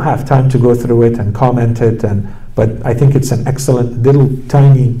we won't have time to go through it and comment it, but I think it's an excellent little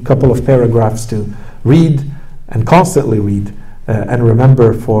tiny couple of paragraphs to read and constantly read and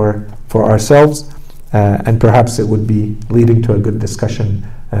remember for ourselves. And perhaps it would be leading to a good discussion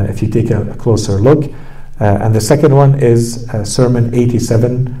if you take a closer look. And the second one is Sermon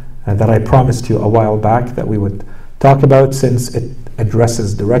 87 that I promised you a while back that we would talk about, since it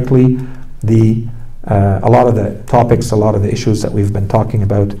addresses directly a lot of the topics, a lot of the issues that we've been talking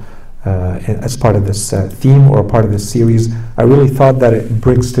about as part of this theme or part of this series. I really thought that it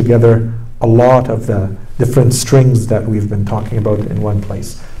brings together a lot of the different strings that we've been talking about in one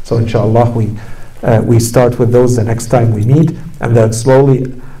place. So inshallah, we start with those the next time we meet, and then slowly,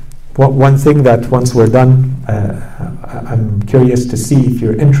 one thing that once we're done, I'm curious to see if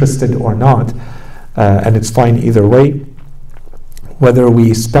you're interested or not, and it's fine either way, whether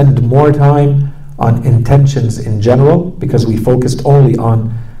we spend more time on intentions in general, because we focused only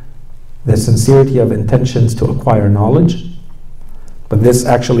on the sincerity of intentions to acquire knowledge, but this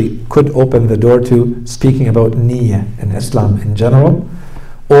actually could open the door to speaking about niyyah in Islam in general.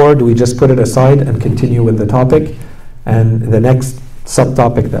 Or do we just put it aside and continue with the topic? And the next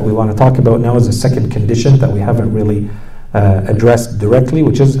subtopic that we want to talk about now is the second condition that we haven't really addressed directly,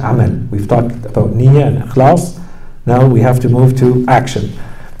 which is amal. We've talked about niyyah and ikhlas. Now we have to move to action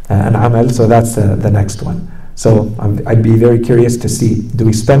and amal, so that's the next one. So I'd be very curious to see, do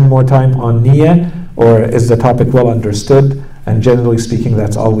we spend more time on niyyah, or is the topic well understood? And generally speaking,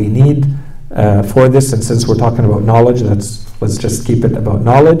 that's all we need for this. And since we're talking about knowledge, let's just keep it about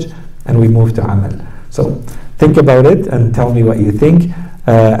knowledge, and we move to amal. So think about it and tell me what you think,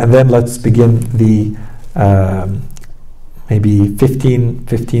 and then let's begin the maybe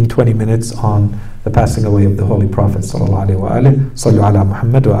 20 minutes on the passing away of the Holy Prophet sallallahu alaihi wasallam. Sallu ala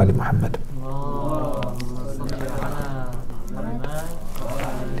Muhammad wa ali Muhammad.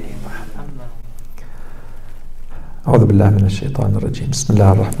 أعوذ بالله من الشيطان الرجيم. بسم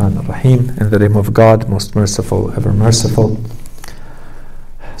الله الرحمن الرحيم. In the name of God, most merciful, ever merciful.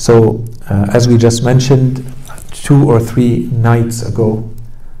 So, as we just mentioned, 2 or 3 nights ago,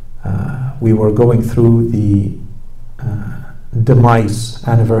 we were going through the demise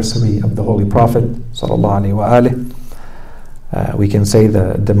anniversary of the Holy Prophet sallallahu alaihi wasallam. We can say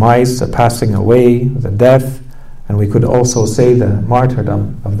the demise, the passing away, the death, and we could also say the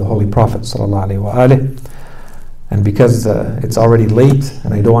martyrdom of the Holy Prophet sallallahu alaihi wasallam. And because it's already late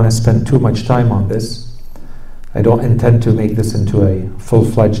and I don't want to spend too much time on this, I don't intend to make this into a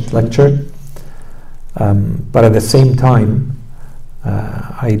full-fledged lecture. But at the same time,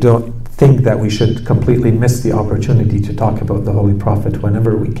 I don't think that we should completely miss the opportunity to talk about the Holy Prophet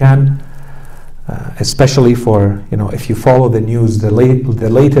whenever we can, especially for, if you follow the news, the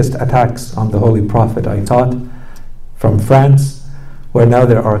latest attacks on the Holy Prophet, I thought, from France, where now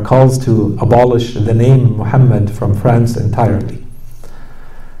there are calls to abolish the name Muhammad from France entirely.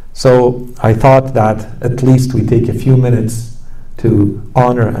 So I thought that at least we take a few minutes to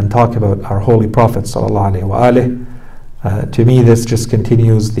honor and talk about our Holy Prophet sallallahu alaihi wasallam. To me, this just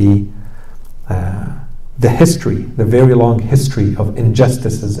continues the history, the very long history of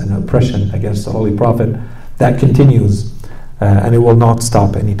injustices and oppression against the Holy Prophet that continues, and it will not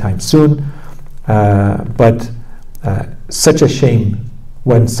stop anytime soon. But such a shame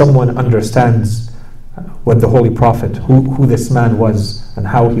when someone understands what the Holy Prophet, who this man was, and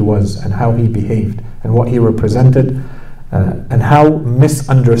how he was, and how he behaved, and what he represented, and how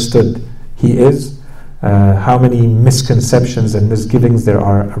misunderstood he is, how many misconceptions and misgivings there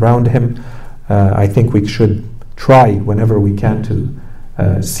are around him. I think we should try whenever we can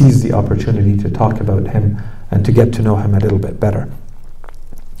to seize the opportunity to talk about him and to get to know him a little bit better.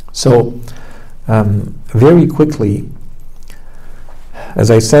 So, very quickly, as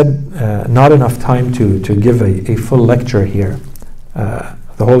I said, not enough time to give a full lecture here.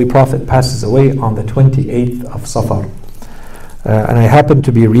 The Holy Prophet passes away on the 28th of Safar. And I happened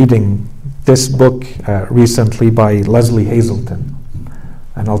to be reading this book recently by Leslie Hazelton.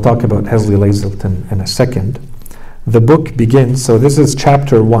 And I'll talk about Leslie Hazelton in a second. The book begins, so this is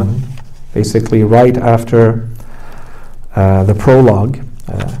chapter 1, basically right after the prologue.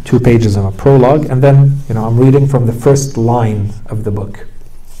 2 pages of a prologue, and then I'm reading from the first line of the book.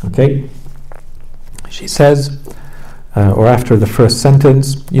 Okay? She says, or after the first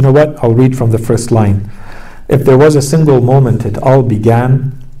sentence, you know what? I'll read from the first line. If there was a single moment it all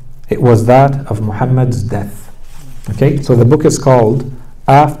began, it was that of Muhammad's death. Okay? So the book is called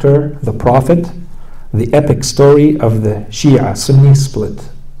After the Prophet, the Epic Story of the Shia-Sunni Split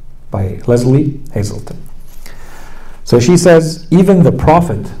by Leslie Hazelton. So she says, even the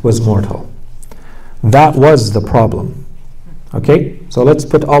Prophet was mortal. That was the problem. Okay? So let's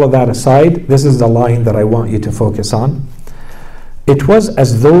put all of that aside. This is the line that I want you to focus on. It was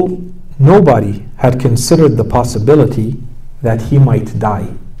as though nobody had considered the possibility that he might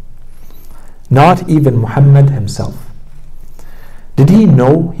die. Not even Muhammad himself. Did he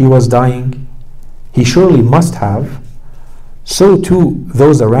know he was dying? He surely must have. So too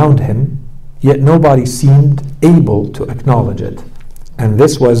those around him. Yet nobody seemed able to acknowledge it. And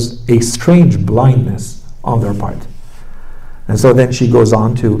this was a strange blindness on their part. And so then she goes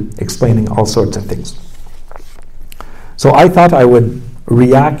on to explaining all sorts of things. So I thought I would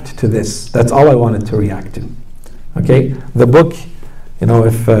react to this. That's all I wanted to react to. Okay? The book,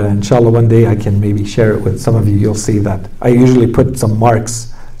 if inshallah one day I can maybe share it with some of you, you'll see that I usually put some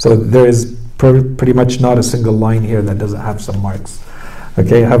marks. So there is pretty much not a single line here that doesn't have some marks.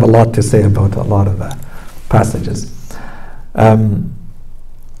 Okay, I have a lot to say about a lot of passages.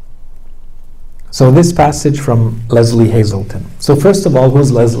 So this passage from Leslie Hazelton. So first of all, who's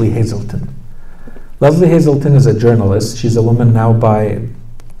Leslie Hazelton? Leslie Hazelton is a journalist. She's a woman now by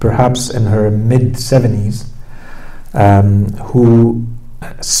perhaps in her mid-70s who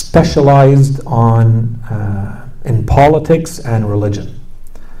specialized in politics and religion.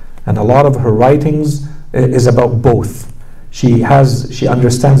 And a lot of her writings is about both. She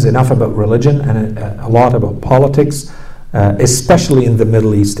understands enough about religion and a lot about politics, especially in the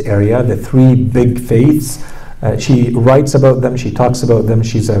Middle East area, the three big faiths. She writes about them, she talks about them.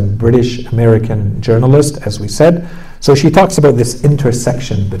 She's a British-American journalist, as we said. So she talks about this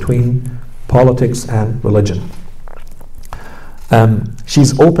intersection between politics and religion.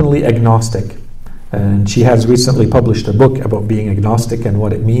 She's openly agnostic, and she has recently published a book about being agnostic and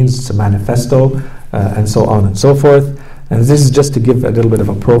what it means. It's a manifesto, and so on and so forth. And this is just to give a little bit of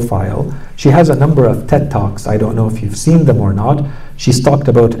a profile. She has a number of TED Talks. I don't know if you've seen them or not. She's talked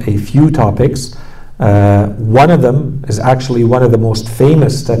about a few topics. One of them is actually one of the most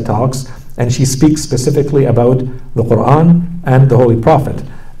famous TED Talks, and she speaks specifically about the Quran and the Holy Prophet.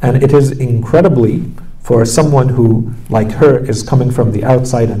 And it is incredibly, for someone who, like her, is coming from the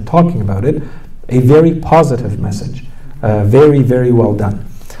outside and talking about it, a very positive message. Very, very well done.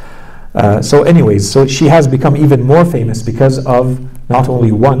 So anyways, so she has become even more famous because of not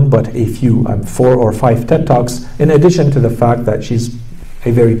only one, but a few, 4 or 5 TED Talks, in addition to the fact that she's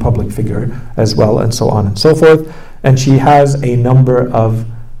a very public figure as well, and so on and so forth. And she has a number of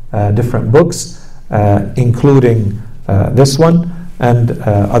different books, including this one and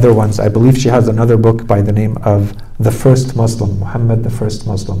other ones. I believe she has another book by the name of The First Muslim, Muhammad the First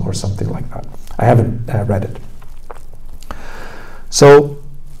Muslim, or something like that. I haven't read it. So,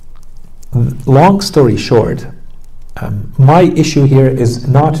 long story short, my issue here is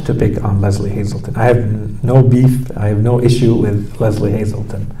not to pick on Leslie Hazelton. I have no beef, I have no issue with Leslie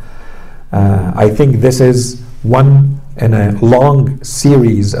Hazelton. I think this is one in a long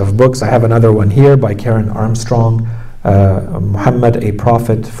series of books. I have another one here by Karen Armstrong, Muhammad, a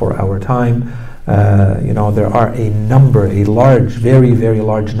Prophet for Our Time. There are a number, a large, very, very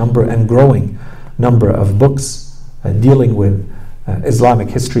large number and growing number of books dealing with Islamic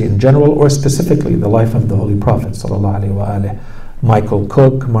history in general, or specifically the life of the Holy Prophet sallallahu alaihi wasallam. Michael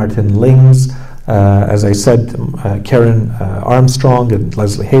Cook, Martin Lings, as I said, Karen Armstrong and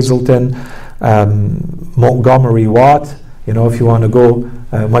Leslie Hazelton, Montgomery Watt. If you want to go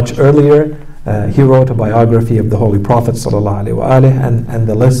much earlier, he wrote a biography of the Holy Prophet sallallahu alaihi wasallam, and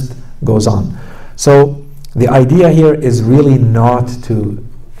the list goes on. So the idea here is really not to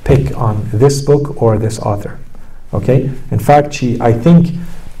pick on this book or this author. Okay? In fact, I think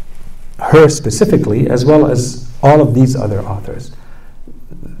her specifically, as well as all of these other authors,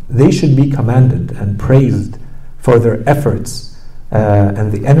 they should be commended and praised for their efforts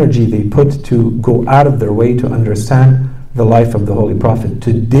and the energy they put to go out of their way to understand the life of the Holy Prophet,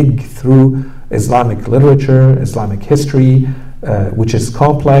 to dig through Islamic literature, Islamic history, which is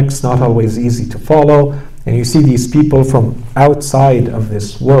complex, not always easy to follow. And you see these people from outside of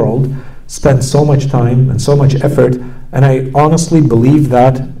this world spend so much time and so much effort, and I honestly believe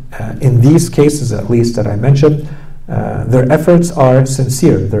that in these cases, at least that I mentioned, their efforts are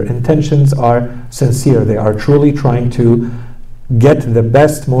sincere, their intentions are sincere. They are truly trying to get the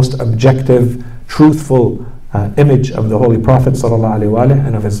best, most objective, truthful image of the Holy Prophet ﷺ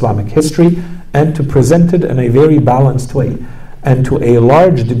and of Islamic history, and to present it in a very balanced way. And to a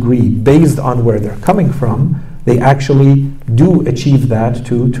large degree, based on where they're coming from, they actually do achieve that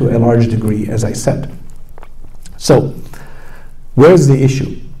to a large degree, as I said. So, where's the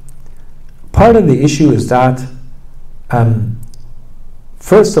issue? Part of the issue is that,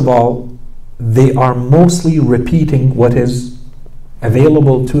 first of all, they are mostly repeating what is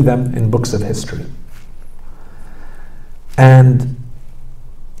available to them in books of history. And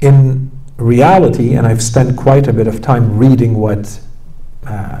in reality, and I've spent quite a bit of time reading what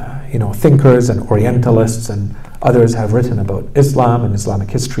thinkers and Orientalists and others have written about Islam and Islamic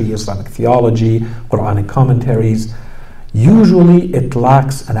history, Islamic theology, Quranic commentaries. Usually it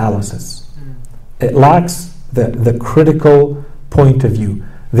lacks analysis. It lacks the critical point of view.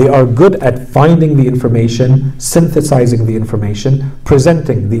 They are good at finding the information, synthesizing the information,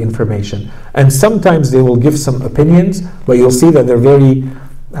 presenting the information. And sometimes they will give some opinions, but you'll see that they're very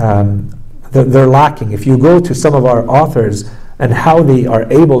they're lacking. If you go to some of our authors and how they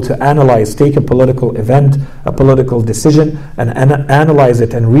are able to analyze, take a political event, a political decision, and analyze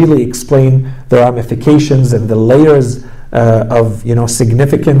it and really explain the ramifications and the layers of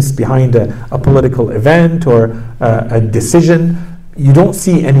significance behind a political event or a decision, you don't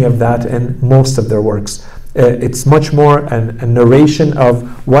see any of that in most of their works. It's much more a narration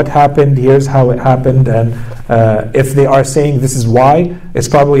of what happened, here's how it happened, and if they are saying this is why, it's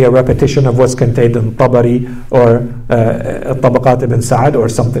probably a repetition of what's contained in Tabari or Tabaqat ibn Sa'ad or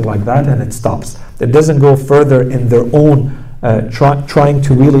something like that, and it stops. It doesn't go further in their own trying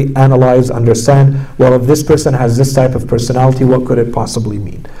to really analyze, understand, well, if this person has this type of personality, what could it possibly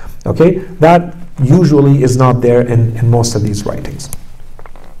mean? Okay, that usually is not there in most of these writings.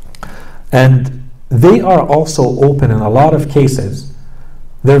 And they are also open in a lot of cases.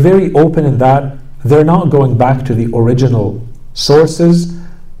 They're very open in that they're not going back to the original sources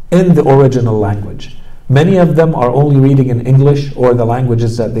in the original language. Many of them are only reading in English or the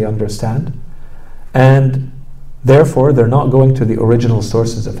languages that they understand, and therefore they're not going to the original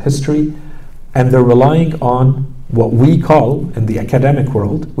sources of history, and they're relying on what we call, in the academic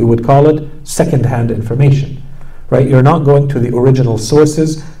world, we would call it second-hand information, right? You're not going to the original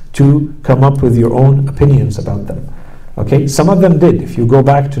sources to come up with your own opinions about them. Okay, some of them did. If you go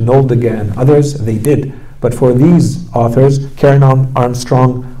back to Noldiga and others, they did. But for these authors, Karen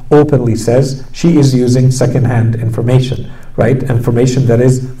Armstrong openly says she is using second-hand information, right? Information that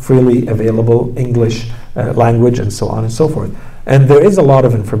is freely available, English language, and so on and so forth. And there is a lot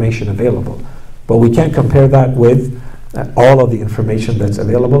of information available, but we can't compare that with all of the information that's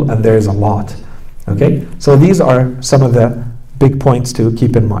available, and there is a lot. Okay, so these are some of the big points to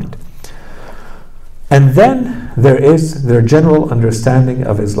keep in mind. And then there is their general understanding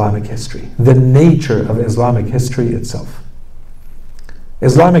of Islamic history, the nature of Islamic history itself.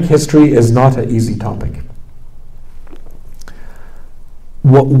 Islamic history is not an easy topic.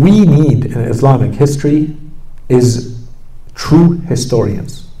 What we need in Islamic history is true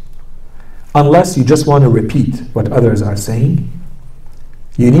historians. Unless you just want to repeat what others are saying,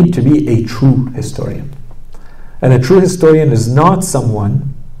 you need to be a true historian. And a true historian is not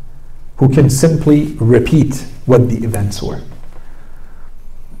someone who can simply repeat what the events were.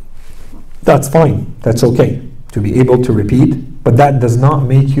 That's fine, that's okay to be able to repeat, but that does not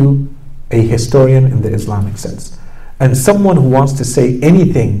make you a historian in the Islamic sense. And someone who wants to say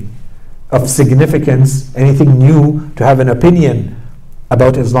anything of significance, anything new, to have an opinion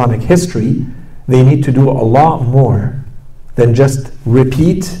about Islamic history, they need to do a lot more than just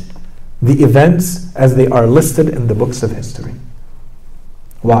repeat the events as they are listed in the books of history.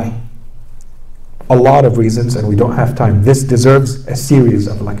 Why? A lot of reasons, and we don't have time. This deserves a series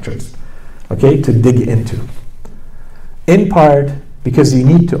of lectures, okay, to dig into. In part, because you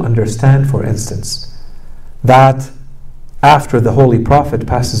need to understand, for instance, that after the Holy Prophet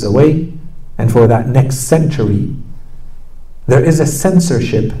passes away, and for that next century, there is a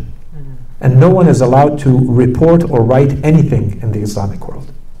censorship, and no one is allowed to report or write anything in the Islamic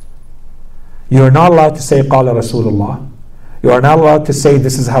world. You are not allowed to say Qala Rasulullah. You are not allowed to say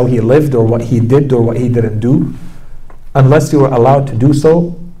this is how he lived or what he did or what he didn't do, unless you were allowed to do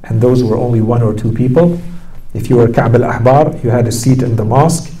so, and those were only one or two people. If you were Ka'b al-Ahbar, you had a seat in the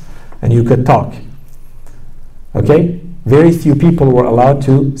mosque and you could talk. Okay? Very few people were allowed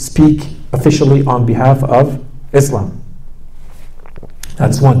to speak officially on behalf of Islam.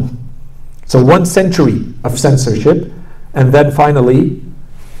 That's one. So 1 century of censorship, and then finally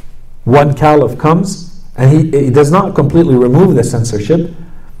one caliph comes, and he does not completely remove the censorship.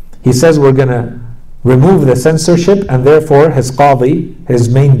 He says we're going to remove the censorship, and therefore his qadi, his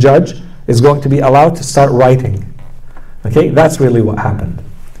main judge, is going to be allowed to start writing. Okay, that's really what happened.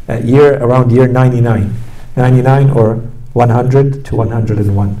 Around year 99 or 100 to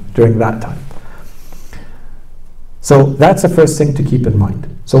 101, during that time. So that's the first thing to keep in mind.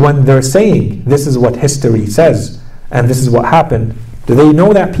 So when they're saying this is what history says, and this is what happened, do they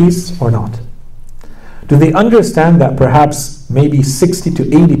know that piece or not? Do they understand that perhaps maybe 60 to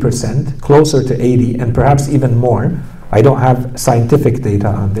 80%, closer to 80, and perhaps even more, I don't have scientific data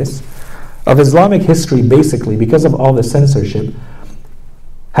on this, of Islamic history, basically, because of all the censorship,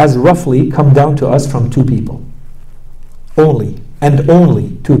 has roughly come down to us from 2 people. Only, and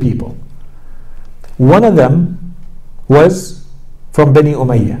only 2 people. One of them was from Bani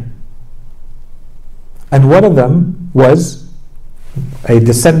Umayyah, and one of them was a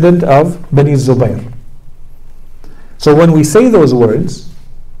descendant of Bani Zubayr. So when we say those words,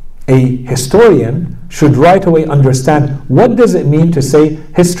 a historian should right away understand what does it mean to say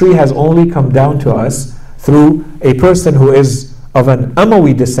history has only come down to us through a person who is of an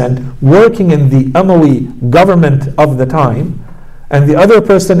Umayyad descent, working in the Umayyad government of the time, and the other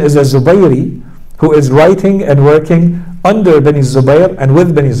person is a Zubayri who is writing and working under Bani Zubayr and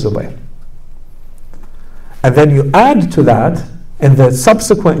with Bani Zubayr. And then you add to that, in the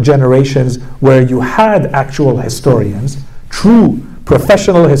subsequent generations where you had actual historians, true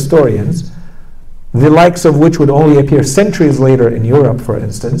professional historians, the likes of which would only appear centuries later in Europe, for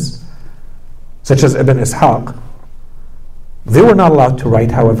instance, such as Ibn Ishaq, they were not allowed to write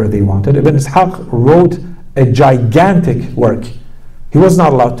however they wanted. Ibn Ishaq wrote a gigantic work. He was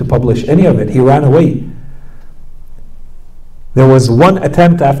not allowed to publish any of it. He ran away. There was one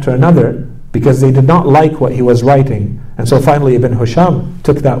attempt after another because they did not like what he was writing And so finally Ibn Hisham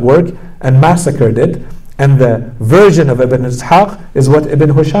took that work and massacred it, and the version of Ibn Ishaq is what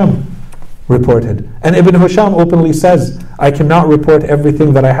Ibn Hisham reported. And Ibn Hisham openly says, I cannot report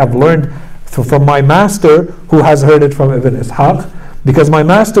everything that I have learned from my master who has heard it from Ibn Ishaq, because my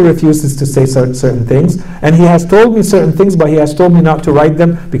master refuses to say certain things, and he has told me certain things, but he has told me not to write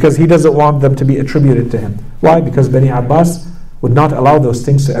them because he doesn't want them to be attributed to him. Why? Because Bani Abbas would not allow those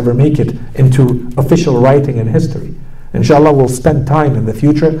things to ever make it into official writing and history. Inshallah, we'll spend time in the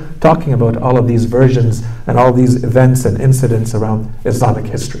future talking about all of these versions and all these events and incidents around Islamic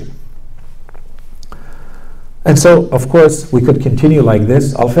history. And so, of course, we could continue like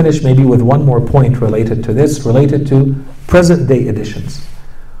this. I'll finish maybe with one more point related to this, related to present day editions.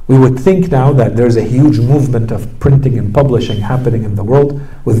 We would think now that there's a huge movement of printing and publishing happening in the world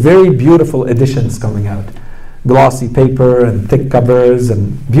with very beautiful editions coming out. Glossy paper and thick covers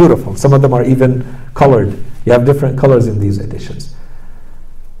and beautiful. Some of them are even colored. You have different colors in these editions.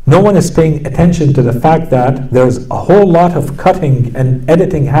 No one is paying attention to the fact that there's a whole lot of cutting and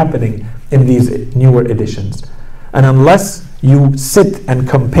editing happening in these newer editions. And unless you sit and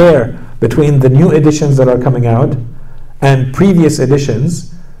compare between the new editions that are coming out and previous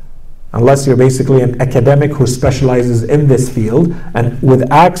editions, unless you're basically an academic who specializes in this field and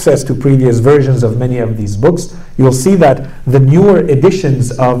with access to previous versions of many of these books, you'll see that the newer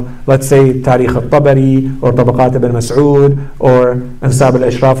editions of, let's say, Tarikh al-Tabari or Tabaqat ibn Mas'ud or Ansab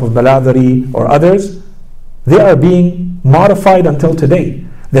al-Ashraf of Baladhari or others, they are being modified until today.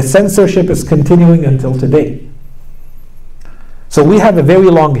 The censorship is continuing until today. So we have a very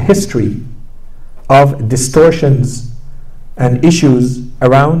long history of distortions and issues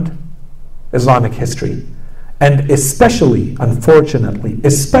around Islamic history, and especially, unfortunately,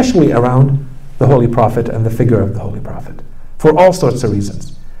 especially around the Holy Prophet and the figure of the Holy Prophet, for all sorts of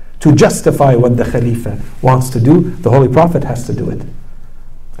reasons. To justify what the Khalifa wants to do, the Holy Prophet has to do it.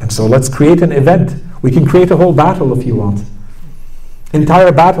 And so let's create an event. We can create a whole battle if you want.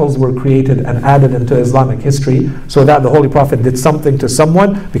 Entire battles were created and added into Islamic history so that the Holy Prophet did something to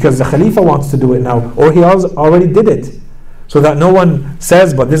someone because the Khalifa wants to do it now, or he already did it. So that no one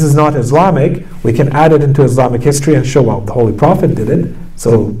says, but this is not Islamic, we can add it into Islamic history and show, well, the Holy Prophet did it,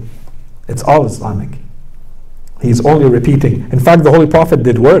 so it's all Islamic. He's only repeating. In fact, the Holy Prophet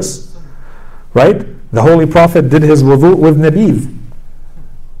did worse, right? The Holy Prophet did his wudu with nabidh.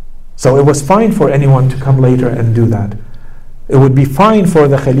 So it was fine for anyone to come later and do that. It would be fine for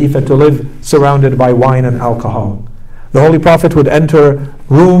the Khalifa to live surrounded by wine and alcohol. The Holy Prophet would enter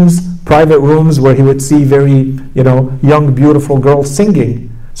rooms, private rooms, where he would see very, young, beautiful girls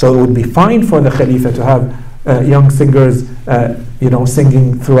singing. So it would be fine for the Khalifa to have young singers,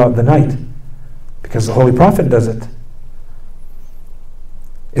 singing throughout the night, because the Holy Prophet does it.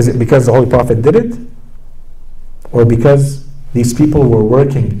 Is it because the Holy Prophet did it, or because these people were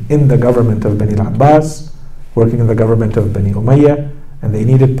working in the government of Bani Abbas, working in the government of Bani Umayyah, and they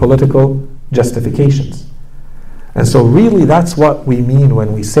needed political justifications? And so really that's what we mean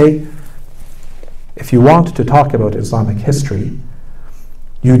when we say, if you want to talk about Islamic history,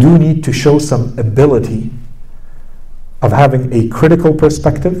 you do need to show some ability of having a critical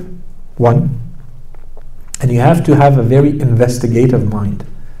perspective, one, and you have to have a very investigative mind.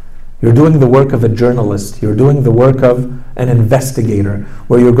 You're doing the work of a journalist, you're doing the work of an investigator,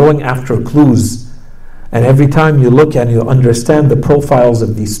 where you're going after clues. And every time you look and you understand the profiles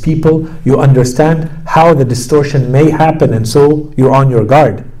of these people, you understand how the distortion may happen, and so you're on your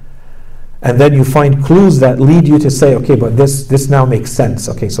guard. And then you find clues that lead you to say, okay, but this now makes sense.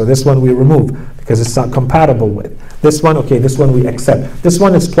 Okay, so this one we remove because it's not compatible with. This one, okay, this one we accept. This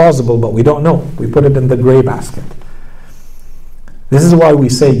one is plausible, but we don't know. We put it in the gray basket. This is why we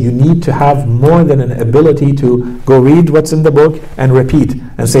say you need to have more than an ability to go read what's in the book and repeat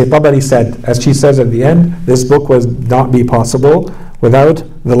and say, Tabari said, as she says at the end, this book would not be possible without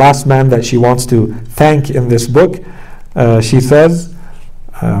the last man that she wants to thank in this book. She says,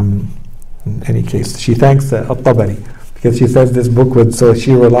 in any case, she thanks al-Tabari because she says this book would, so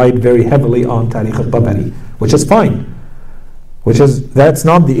she relied very heavily on Tarikh al-Tabari, which is fine. That's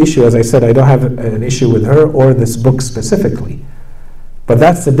not the issue. As I said, I don't have an issue with her or this book specifically. But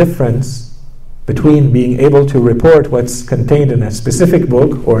that's the difference between being able to report what's contained in a specific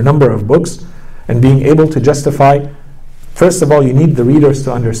book or a number of books and being able to justify. First of all, you need the readers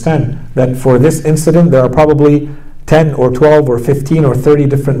to understand that for this incident there are probably 10 or 12 or 15 or 30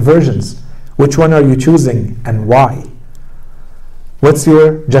 different versions. Which one are you choosing and why? What's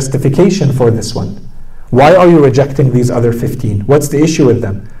your justification for this one? Why are you rejecting these other 15? What's the issue with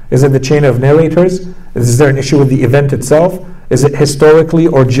them? Is it the chain of narrators? Is there an issue with the event itself? Is it historically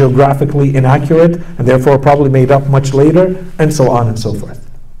or geographically inaccurate and therefore probably made up much later? And so on and so forth.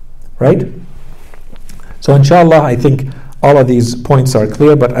 Right? So inshallah, I think all of these points are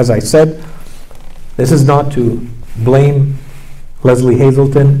clear, but as I said, this is not to blame Leslie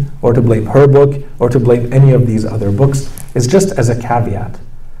Hazelton or to blame her book or to blame any of these other books. It's just as a caveat.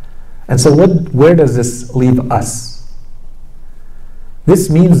 And so where does this leave us? This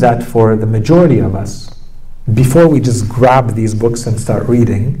means that for the majority of us, before we just grab these books and start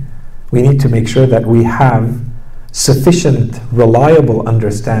reading, we need to make sure that we have sufficient, reliable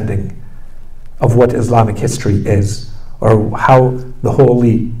understanding of what Islamic history is, or how the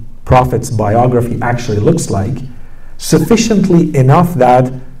Holy Prophet's biography actually looks like, sufficiently enough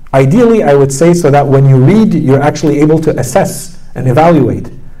that, ideally I would say, so that when you read, you're actually able to assess and evaluate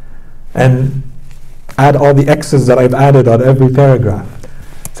and add all the X's that I've added on every paragraph.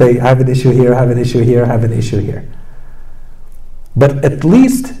 Say, I have an issue here, have an issue here, have an issue here. But at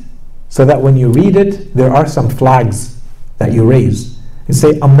least so that when you read it, there are some flags that you raise. You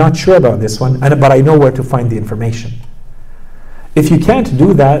say, I'm not sure about this one, but I know where to find the information. If you can't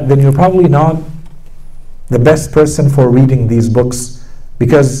do that, then you're probably not the best person for reading these books,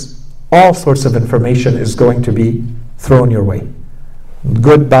 because all sorts of information is going to be thrown your way.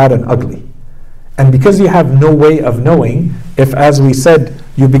 Good, bad, and ugly. And because you have no way of knowing, if, as we said,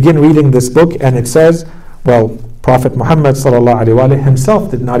 you begin reading this book and it says, well, Prophet Muhammad ﷺ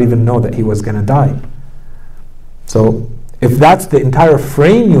himself did not even know that he was going to die. So if that's the entire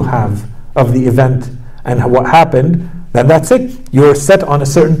frame you have of the event and what happened, then that's it. You're set on a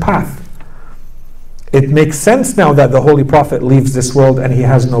certain path. It makes sense now that the Holy Prophet leaves this world and he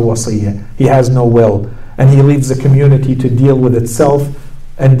has no wasiyyah, he has no will, and he leaves the community to deal with itself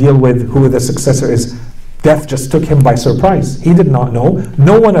and deal with who the successor is. Death just took him by surprise. He did not know.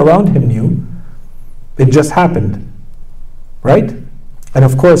 No one around him knew. It just happened. Right? And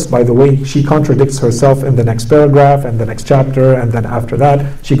of course, by the way, she contradicts herself in the next paragraph and the next chapter, and then after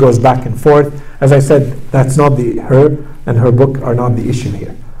that, she goes back and forth. As I said, that's not her and her book are not the issue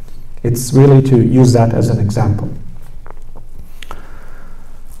here. It's really to use that as an example.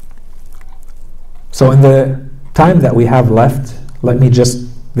 So in the time that we have left, let me just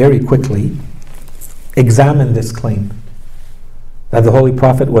very quickly examine this claim that the Holy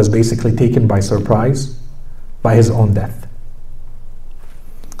Prophet was basically taken by surprise by his own death.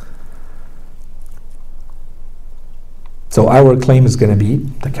 So our claim is going to be,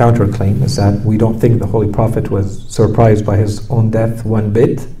 the counterclaim is that we don't think the Holy Prophet was surprised by his own death one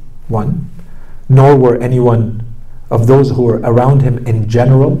bit, nor were anyone of those who were around him in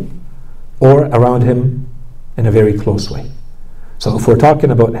general or around him in a very close way. So if we're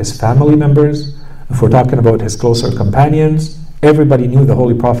talking about his family members, if we're talking about his closer companions, everybody knew the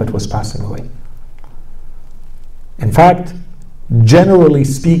Holy Prophet was passing away. In fact, generally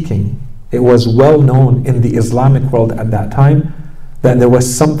speaking, it was well known in the Islamic world at that time that there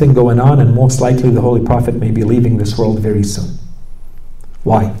was something going on, and most likely the Holy Prophet may be leaving this world very soon.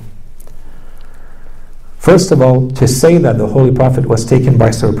 Why? First of all, to say that the Holy Prophet was taken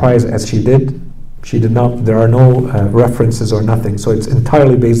by surprise as she did not, there are no references or nothing, so it's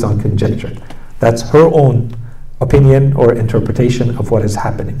entirely based on conjecture. That's her own opinion or interpretation of what is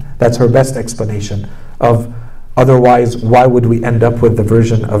happening. That's her best explanation of, otherwise, why would we end up with the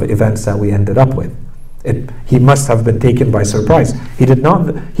version of events that we ended up with? He must have been taken by surprise.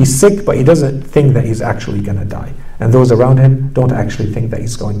 He's sick, but he doesn't think that he's actually going to die. And those around him don't actually think that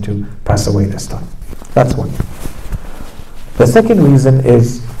he's going to pass away this time. That's one. The second reason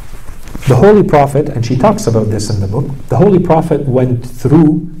is the Holy Prophet, and she talks about this in the book, the Holy Prophet went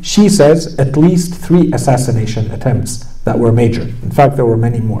through, she says, at least 3 assassination attempts that were major. In fact, there were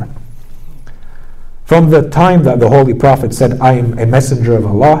many more. From the time that the Holy Prophet said, I am a messenger of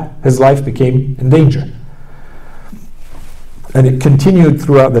Allah, his life became in danger. And it continued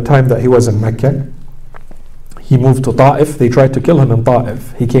throughout the time that he was in Mecca. He moved to Ta'if, they tried to kill him in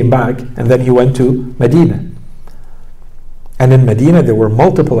Ta'if. He came back, and then he went to Medina. And in Medina there were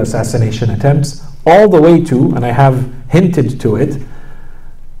multiple assassination attempts, all the way to, and I have hinted to it,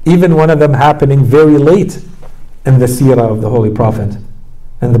 even one of them happening very late in the seerah of the Holy Prophet,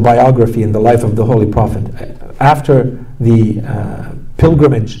 and the biography and the life of the Holy Prophet. After the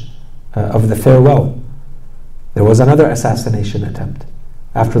pilgrimage of the farewell, there was another assassination attempt.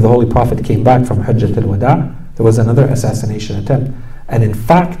 After the Holy Prophet came back from Hajjat al-Wada', there was another assassination attempt. And in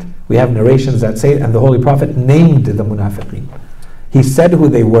fact, we have narrations that say, and the Holy Prophet named the munafiqeen. He said who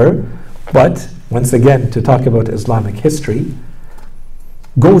they were, but once again, to talk about Islamic history,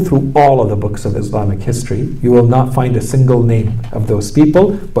 Go through all of the books of Islamic history. You will not find a single name of those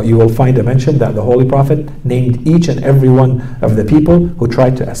people, but you will find a mention that the Holy Prophet named each and every one of the people who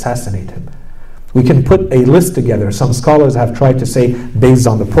tried to assassinate him. We can put a list together. Some scholars have tried to say, based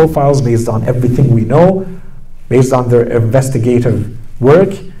on the profiles, based on everything we know, based on their investigative work,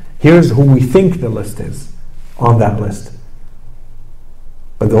 here's who we think the list is on that list.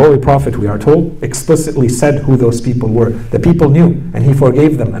 But the Holy Prophet, we are told, explicitly said who those people were. The people knew, and he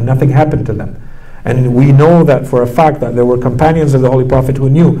forgave them, and nothing happened to them. And we know that for a fact that there were companions of the Holy Prophet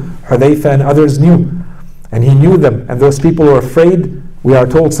who knew. Hudayfa and others knew. And he knew them, and those people were afraid. We are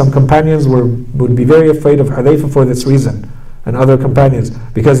told some companions would be very afraid of Hudayfa for this reason, and other companions,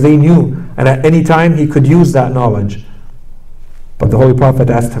 because they knew, and at any time he could use that knowledge. But the Holy Prophet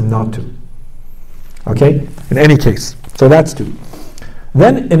asked him not to. Okay? In any case, so that's two.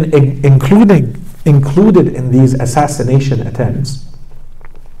 Then included in these assassination attempts,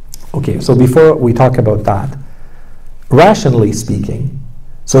 okay, so before we talk about that, rationally speaking,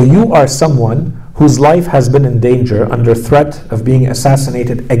 so you are someone whose life has been in danger, under threat of being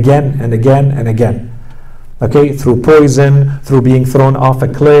assassinated again and again and again. Okay, through poison, through being thrown off a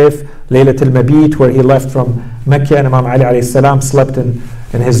cliff, Laylat al-Mabit, where he left from Mecca, and Imam Ali alayhi salam slept in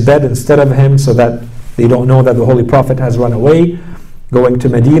his bed instead of him, so that they don't know that the Holy Prophet has run away, going to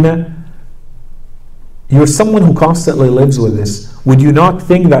Medina. You're someone who constantly lives with this. Would you not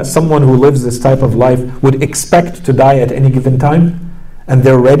think that someone who lives this type of life would expect to die at any given time, and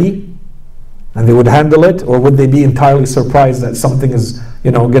they're ready, and they would handle it? Or would they be entirely surprised that something is,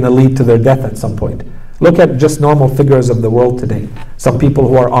 going to lead to their death at some point? Look at just normal figures of the world today. Some people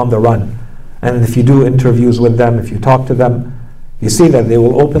who are on the run, and if you do interviews with them, if you talk to them, you see that they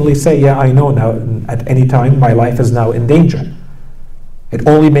will openly say, yeah, I know now, at any time my life is now in danger. It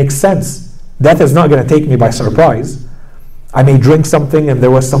only makes sense. Death is not going to take me by surprise. I may drink something and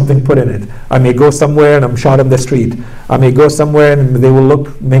there was something put in it. I may go somewhere and I'm shot in the street. I may go somewhere and they will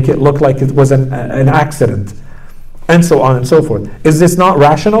make it look like it was an accident, and so on and so forth. Is this not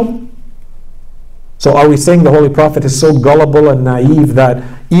rational? So are we saying the Holy Prophet is so gullible and naive that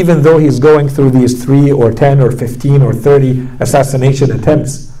even though he's going through these 3 or 10 or 15 or 30 assassination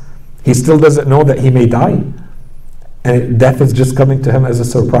attempts, he still doesn't know that he may die? And death is just coming to him as a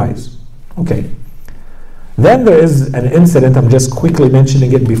surprise. Okay. Then there is an incident, I'm just quickly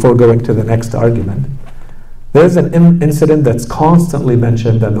mentioning it before going to the next argument. There is an incident that's constantly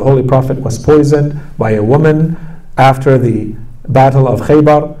mentioned, that the Holy Prophet was poisoned by a woman after the Battle of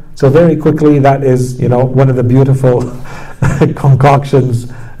Khaybar. So very quickly, that is, one of the beautiful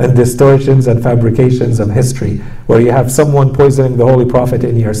concoctions and distortions and fabrications of history, where you have someone poisoning the Holy Prophet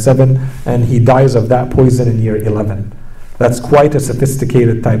in year 7, and he dies of that poison in year 11. That's quite a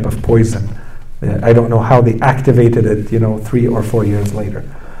sophisticated type of poison. I don't know how they activated it, 3 or 4 years later.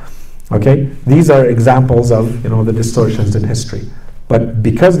 Okay, these are examples of, the distortions in history. But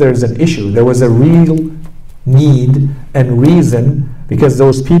because there's an issue, there was a real need and reason, because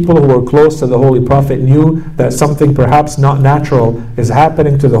those people who were close to the Holy Prophet knew that something perhaps not natural is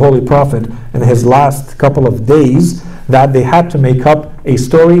happening to the Holy Prophet in his last couple of days, that they had to make up a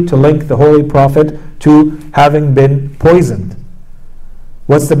story to link the Holy Prophet to having been poisoned.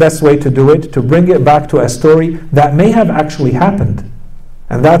 What's the best way to do it? To bring it back to a story that may have actually happened.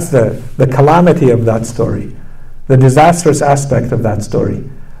 And that's the calamity of that story, the disastrous aspect of that story.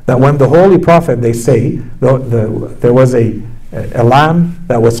 That when the Holy Prophet, they say, there was a lamb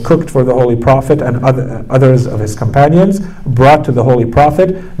that was cooked for the Holy Prophet and others of his companions, brought to the Holy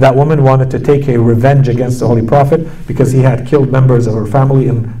Prophet. That woman wanted to take a revenge against the Holy Prophet because he had killed members of her family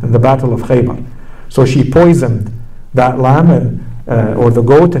in the Battle of Khaybar. So she poisoned that lamb or the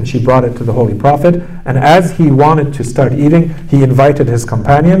goat, and she brought it to the Holy Prophet. And as he wanted to start eating, he invited his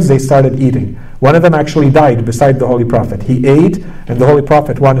companions. They started eating. One of them actually died beside the Holy Prophet. He ate, and the Holy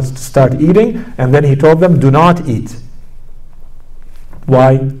Prophet wanted to start eating, and then he told them, do not eat.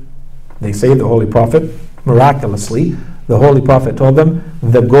 Why? They say the Holy Prophet, miraculously, the Holy Prophet told them,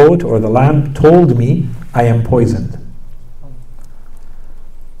 the goat or the lamb told me I am poisoned.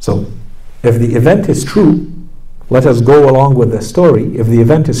 So, if the event is true, let us go along with the story. If the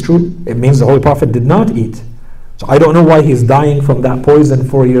event is true, it means the Holy Prophet did not eat. So I don't know why he's dying from that poison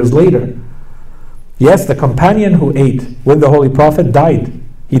 4 years later. Yes, the companion who ate with the Holy Prophet died.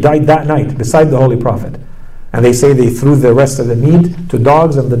 He died that night beside the Holy Prophet. And they say they threw the rest of the meat to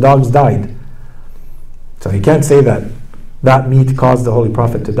dogs, and the dogs died. So you can't say that that meat caused the Holy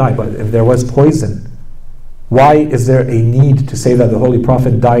Prophet to die. But if there was poison, why is there a need to say that the Holy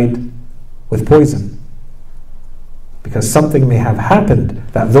Prophet died with poison? Because something may have happened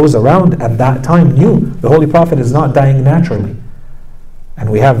that those around at that time knew. The Holy Prophet is not dying naturally.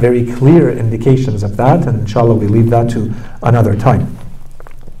 And we have very clear indications of that, and inshallah we leave that to another time.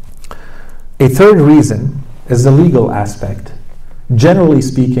 A third reason is the legal aspect. Generally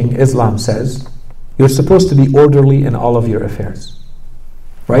speaking, Islam says you're supposed to be orderly in all of your affairs.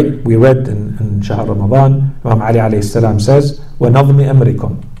 Right? We read in Shahr Ramadan, Imam Ali alayhi salam says, وَنَظْمِ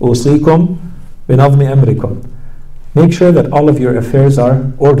أَمْرِكُمْ أُوصِيكُمْ بِنَظْمِ أَمْرِكُمْ. Make sure that all of your affairs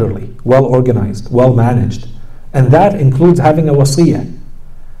are orderly, well organized, well managed. And that includes having a wasiyah.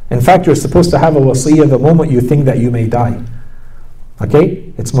 In fact, you're supposed to have a wasiyah the moment you think that you may die.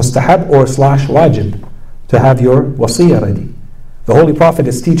 Okay? It's mustahab or / wajib to have your wasiyah ready. The Holy Prophet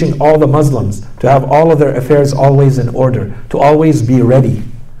is teaching all the Muslims to have all of their affairs always in order, to always be ready,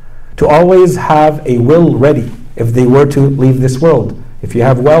 to always have a will ready if they were to leave this world. If you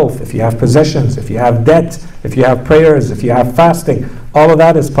have wealth, if you have possessions, if you have debt, if you have prayers, if you have fasting, all of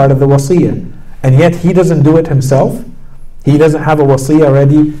that is part of the wasiyah. And yet he doesn't do it himself. He doesn't have a wasiyah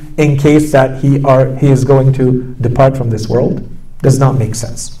ready in case that he is going to depart from this world. Does not make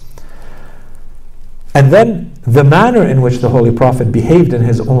sense. And then the manner in which the Holy Prophet behaved in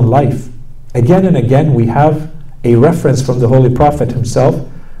his own life. Again and again we have a reference from the Holy Prophet himself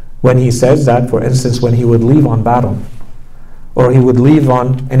when he says that, for instance, when he would leave on battle or he would leave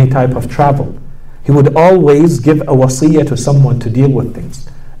on any type of travel, he would always give a wasiyah to someone to deal with things.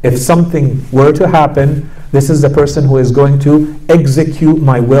 If something were to happen, this is the person who is going to execute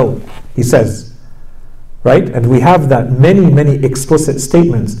my will, he says. Right? And we have that many explicit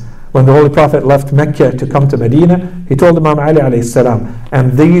statements. When the Holy Prophet left Mecca to come to Medina, he told Imam Ali alayhi salam,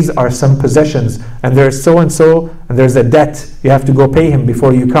 and these are some possessions, and there's so and so, and there's a debt, you have to go pay him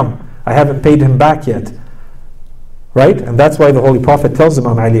before you come. I haven't paid him back yet. Right? And that's why the Holy Prophet tells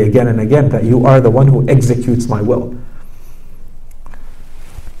Imam Ali again and again that you are the one who executes my will.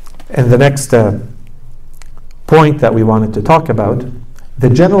 And the next point that we wanted to talk about, the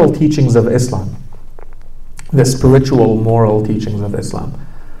general teachings of Islam, the spiritual, moral teachings of Islam.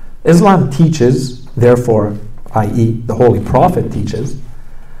 Islam teaches, therefore, i.e. the Holy Prophet teaches,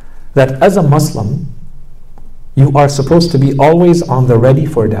 that as a Muslim, you are supposed to be always on the ready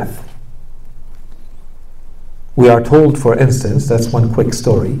for death. We are told, for instance, that's one quick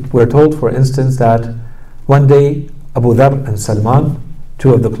story, we're told, for instance, that one day Abu Dharr and Salman,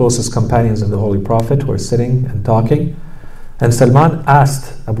 two of the closest companions of the Holy Prophet, were sitting and talking, and Salman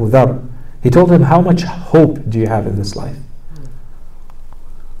asked Abu Dharr, he told him, how much hope do you have in this life?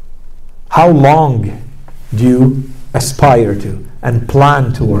 How long do you aspire to and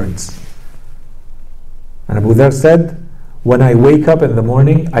plan towards? And Abu Dharr said, when I wake up in the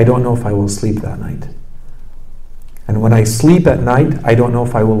morning, I don't know if I will sleep that night. And when I sleep at night, I don't know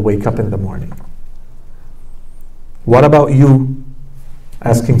if I will wake up in the morning. What about you?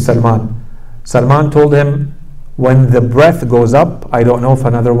 Asking Salman. Salman told him, when the breath goes up, I don't know if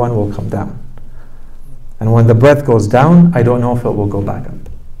another one will come down. And when the breath goes down, I don't know if it will go back up.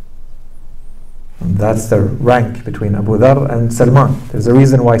 And that's the rank between Abu Dharr and Salman. There's a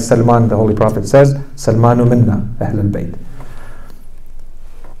reason why Salman, the Holy Prophet says, Salmanu minna, Ahl al-Bayt.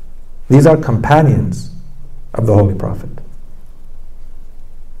 These are companions of the Holy Prophet.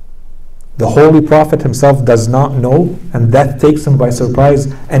 The Holy Prophet himself does not know, and death takes him by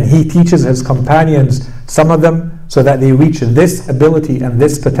surprise, and he teaches his companions, some of them, so that they reach this ability and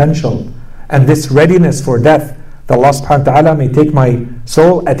this potential and this readiness for death. That Allah subhanahu wa ta'ala may take my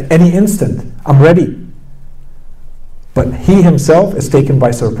soul at any instant. I'm ready. But he himself is taken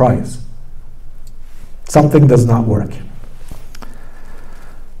by surprise. Something does not work.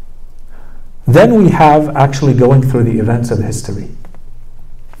 Then we have actually going through the events of history.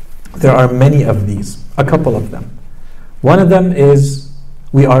 There are many of these, a couple of them. One of them is,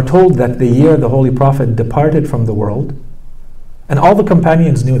 we are told that the year the Holy Prophet departed from the world, and all the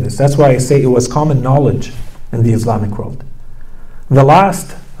companions knew this. That's why I say it was common knowledge in the Islamic world. The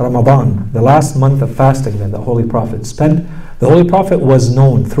last Ramadan, the last month of fasting that the Holy Prophet spent, the Holy Prophet was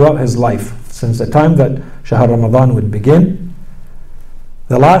known throughout his life, since the time that Shahr Ramadan would begin.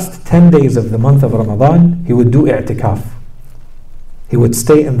 The last 10 days of the month of Ramadan, he would do i'tikaf. He would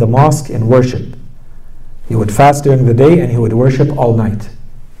stay in the mosque and worship. He would fast during the day and he would worship all night.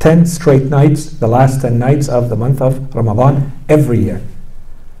 10 straight nights, the last 10 nights of the month of Ramadan, every year.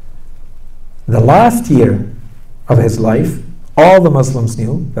 The last year of his life, all the Muslims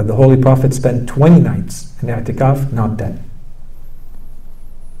knew that the Holy Prophet spent 20 nights in i'tikaf, not 10.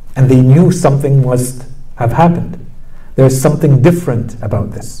 And they knew something must have happened. There's something different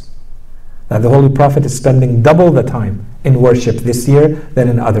about this. That the Holy Prophet is spending double the time in worship this year than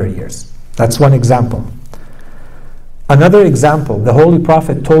in other years. That's one example. Another example, the Holy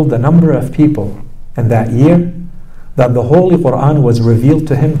Prophet told a number of people in that year, that the Holy Quran was revealed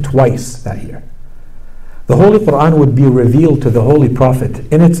to him twice that year. The Holy Quran would be revealed to the Holy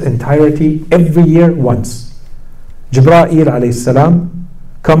Prophet in its entirety every year once. Jibreel alayhi salam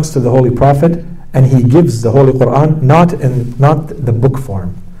comes to the Holy Prophet and he gives the Holy Quran not the book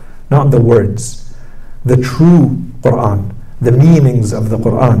form, not the words, the true Quran, the meanings of the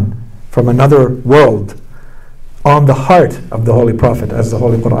Quran from another world on the heart of the Holy Prophet, as the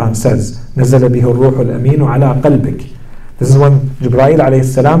Holy Quran says, نزل به الروح الأمين على قلبك. This is when Jibreel alayhi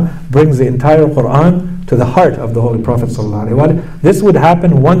salam brings the entire Quran to the heart of the Holy Prophet sallallahu alaihi wasallam. This would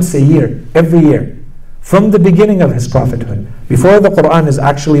happen once a year, every year, from the beginning of his prophethood, before the Quran is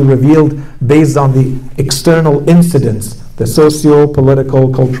actually revealed based on the external incidents, the socio-political,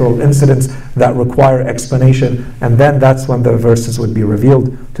 cultural incidents that require explanation, and then that's when the verses would be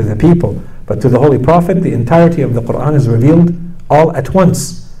revealed to the people. But to the Holy Prophet, the entirety of the Quran is revealed all at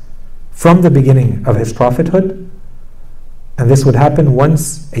once, from the beginning of his prophethood, and this would happen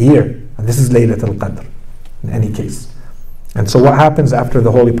once a year, and this is Laylatul Qadr, in any case. And so what happens after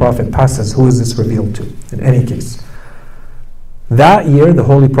the Holy Prophet passes? Who is this revealed to? In any case, that year the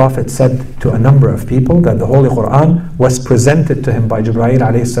Holy Prophet said to a number of people that the Holy Quran was presented to him by Jibreel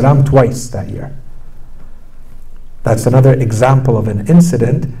alayhi salam twice that year. That's another example of an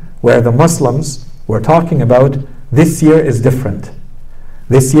incident where the Muslims were talking about, this year is different.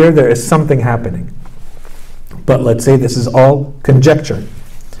 This year there is something happening. But let's say this is all conjecture.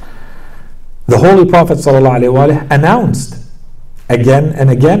 The Holy Prophet ﷺ announced again and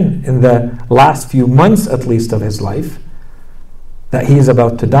again in the last few months at least of his life that he is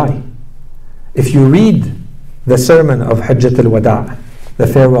about to die. If you read the sermon of Hajjat al-Wada', the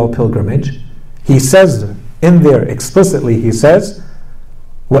farewell pilgrimage, he says in there explicitly, he says,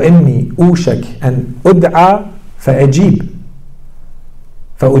 وَإِنِّي أُوشَكْ أَنْ أُدْعَى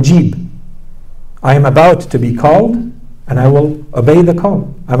فَأُجِيب. I am about to be called and I will obey the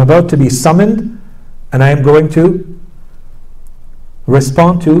call. I'm about to be summoned and I am going to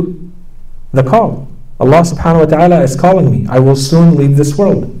respond to the call. Allah subhanahu wa ta'ala is calling me. I will soon leave this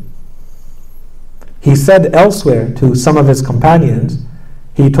world. He said elsewhere to some of his companions,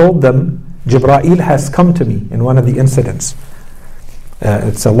 he told them, Jibreel has come to me in one of the incidents.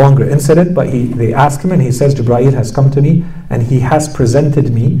 It's a longer incident, but they ask him and he says, Jibreel has come to me and he has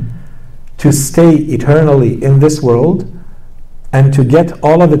presented me to stay eternally in this world and to get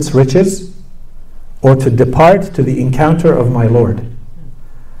all of its riches, or to depart to the encounter of my Lord.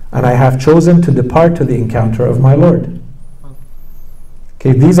 And I have chosen to depart to the encounter of my Lord.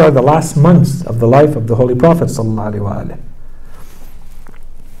 Okay, these are the last months of the life of the Holy Prophet ﷺ.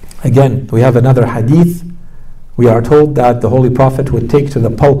 Again, we have another hadith. We are told that the Holy Prophet would take to the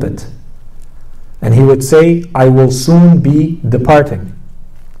pulpit and he would say, I will soon be departing.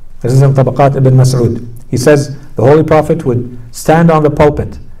 This is in Tabaqat ibn Mas'ud. He says the Holy Prophet would stand on the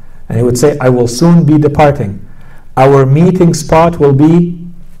pulpit and he would say, I will soon be departing. Our meeting spot will be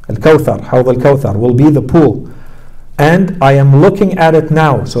Al-Kawthar, Hawd al-Kawthar, will be the pool. And I am looking at it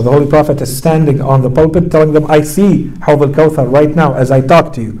now. So the Holy Prophet is standing on the pulpit telling them, I see Hawd al-Kawthar right now as I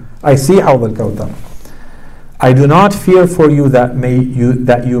talk to you. I see Hawd al-Kawthar. I do not fear for you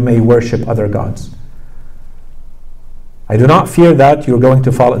that you may worship other gods. I do not fear that you're going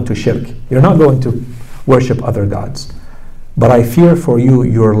to fall into shirk. You're not going to worship other gods. But I fear for you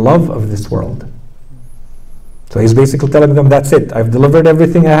your love of this world. So he's basically telling them, that's it. I've delivered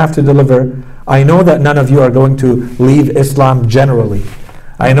everything I have to deliver. I know that none of you are going to leave Islam generally.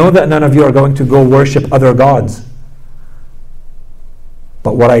 I know that none of you are going to go worship other gods.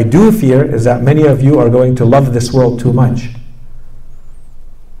 But what I do fear is that many of you are going to love this world too much.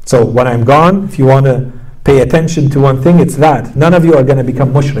 So when I'm gone, if you want to pay attention to one thing, it's that. None of you are going to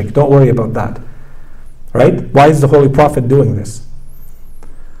become mushrik. Don't worry about that. Right? Why is the Holy Prophet doing this?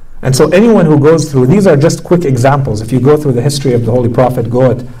 And so anyone who goes through, these are just quick examples. If you go through the history of the Holy Prophet, go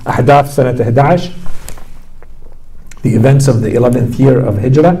at Ahdath Sanat 11, the events of the 11th year of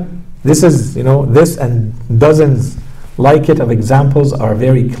Hijrah. This is, this and dozens like it of examples are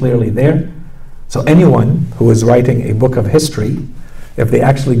very clearly there. So anyone who is writing a book of history, if they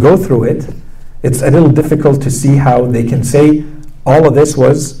actually go through it, it's a little difficult to see how they can say all of this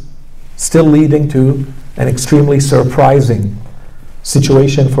was still leading to an extremely surprising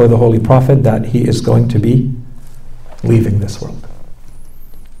situation for the Holy Prophet, that he is going to be leaving this world.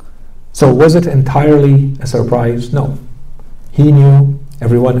 So was it entirely a surprise? No. He knew,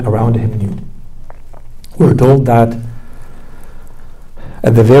 everyone around him knew. We're told that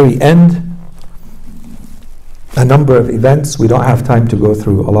at the very end, a number of events, we don't have time to go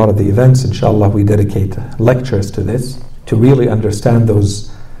through a lot of the events, inshallah we dedicate lectures to this, to really understand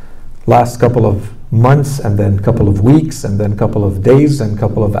those last couple of months and then a couple of weeks and then a couple of days and a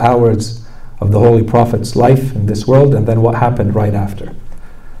couple of hours of the Holy Prophet's life in this world, and then what happened right after.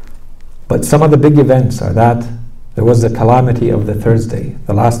 But some of the big events are that there was the calamity of the Thursday,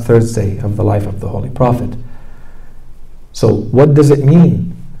 the last Thursday of the life of the Holy Prophet. So what does it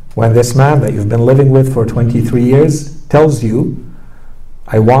mean when this man that you've been living with for 23 years tells you,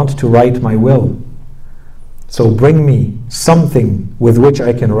 I want to write my will, so bring me something with which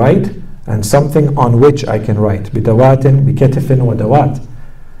I can write and something on which I can write, بِدَوَاتٍ بِكَتِفٍ وَدَوَاتٍ,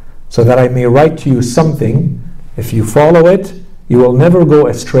 so that I may write to you something. If you follow it, you will never go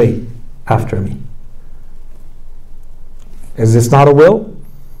astray after me. Is this not a will?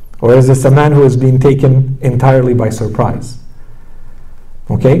 Or is this a man who is being taken entirely by surprise?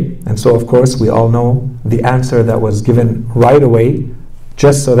 Okay? And so of course we all know the answer that was given right away,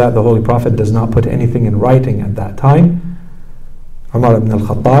 just so that the Holy Prophet does not put anything in writing at that time. Umar ibn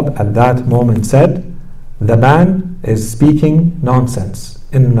al-Khattab at that moment said, the man is speaking nonsense.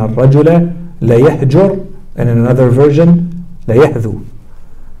 إِنَّ الرَّجُلَ لَيَهْجُرْ, and in another version, لَيَهْذُ.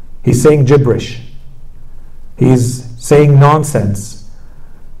 He's saying gibberish. He's saying nonsense.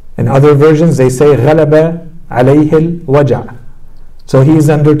 In other versions they say غَلَبَ عَلَيْهِ الْوَجَعْ. So he's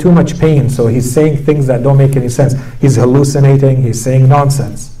under too much pain, so he's saying things that don't make any sense. He's hallucinating, he's saying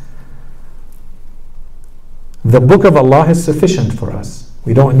nonsense. The book of Allah is sufficient for us.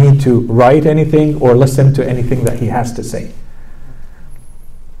 We don't need to write anything or listen to anything that he has to say.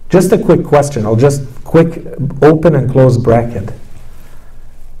 Just a quick question, I'll just quick open and close bracket.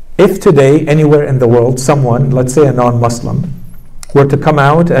 If today, anywhere in the world, someone, let's say a non-Muslim, were to come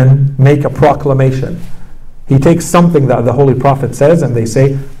out and make a proclamation, he takes something that the Holy Prophet says and they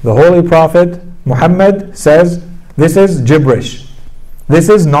say, the Holy Prophet Muhammad says, this is gibberish, this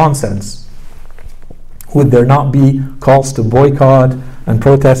is nonsense. Would there not be calls to boycott and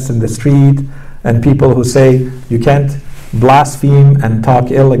protests in the street, and people who say you can't blaspheme and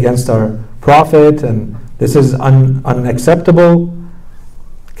talk ill against our Prophet and this is unacceptable?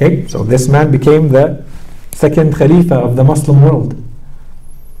 Okay, so this man became the second Khalifa of the Muslim world.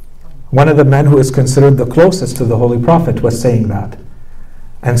 One of the men who is considered the closest to the Holy Prophet was saying that.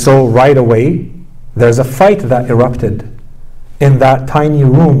 And so right away, there's a fight that erupted in that tiny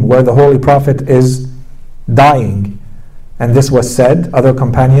room where the Holy Prophet is dying. And this was said, other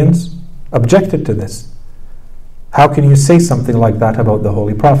companions objected to this. How can you say something like that about the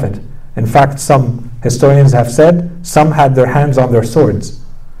Holy Prophet? In fact, some historians have said, some had their hands on their swords.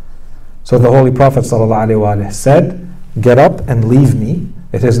 So the Holy Prophet ﷺ said, get up and leave me.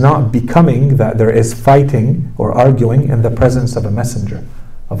 It is not becoming that there is fighting or arguing in the presence of a messenger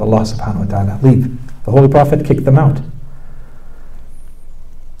of Allah subhanahu wa ta'ala. Leave. The Holy Prophet kicked them out.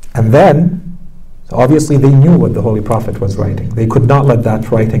 And then, obviously they knew what the Holy Prophet was writing. They could not let that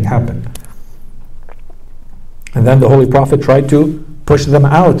writing happen. And then the Holy Prophet tried to push them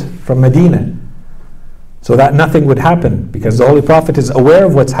out from Medina so that nothing would happen, because the Holy Prophet is aware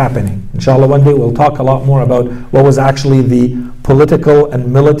of what's happening. Inshallah, one day we'll talk a lot more about what was actually the political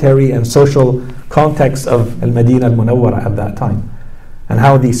and military and social context of Al-Madinah Al-Munawwara at that time, and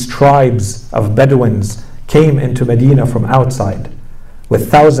how these tribes of Bedouins came into Medina from outside with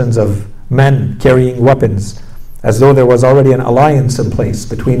thousands of men carrying weapons, as though there was already an alliance in place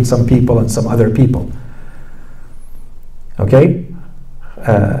between some people and some other people. Okay?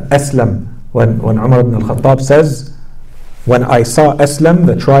 Aslam, when Umar ibn al-Khattab says, when I saw Aslam,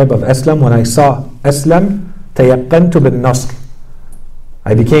 the tribe of Aslam, when I saw Aslam, تَيَقَّنْتُ بِالنَّصْرِ,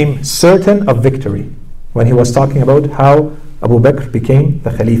 I became certain of victory. When he was talking about how Abu Bakr became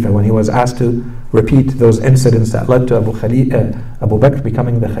the Khalifa, when he was asked to repeat those incidents that led to Abu Bakr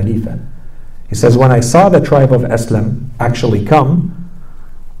becoming the Khalifa. He says, when I saw the tribe of Aslam actually come,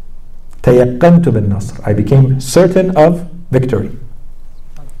 تَيَقَّنْتُ بِالنَّصْرِ, I became certain of victory.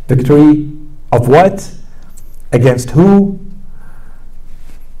 Victory of what? Against who?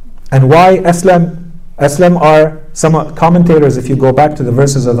 And why Aslam? Aslam are some commentators, if you go back to the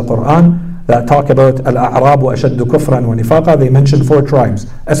verses of the Quran that talk about Al-A'rab wa ashaddu kufran wa nifaqa, they mention 4 tribes.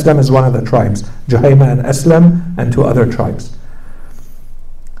 Aslam is one of the tribes. Juhayma and Aslam and 2 other tribes.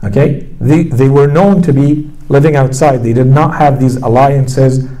 Okay? They were known to be living outside. They did not have these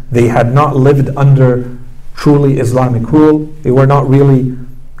alliances. They had not lived under truly Islamic rule. They were not really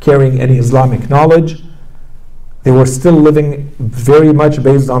carrying any Islamic knowledge. They were still living very much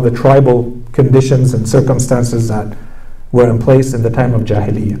based on the tribal conditions and circumstances that were in place in the time of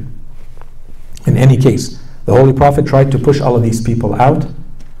Jahiliyyah. In any case, the Holy Prophet tried to push all of these people out.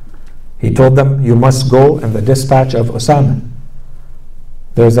 He told them, you must go in the dispatch of Osama.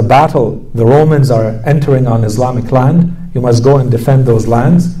 There's a battle. The Romans are entering on Islamic land. You must go and defend those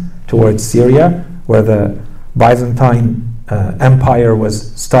lands towards Syria, where the Byzantine Empire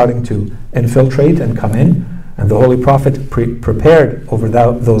was starting to infiltrate and come in. And the Holy Prophet prepared over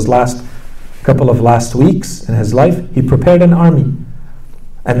those couple of last weeks in his life, he prepared an army.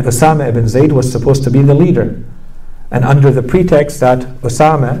 And Osama ibn Zayd was supposed to be the leader. And under the pretext that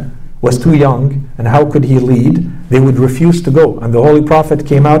Osama was too young and how could he lead, they would refuse to go. And the Holy Prophet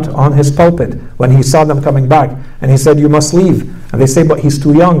came out on his pulpit when he saw them coming back, and he said, "You must leave." And they say, "But he's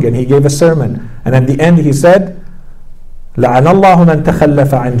too young," and he gave a sermon. And at the end he said, لَعَنَ اللَّهُ مَنْ تَخَلَّفَ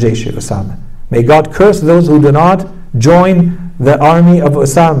عَنْ جَيْشِ Osama. May God curse those who do not join the army of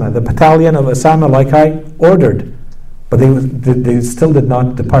Osama, the battalion of Osama, like I ordered. But they still did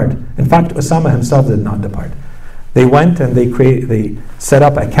not depart. In fact, Osama himself did not depart. They went and they set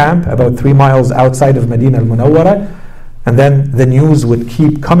up a camp about 3 miles outside of Medina al-Munawwara, and then the news would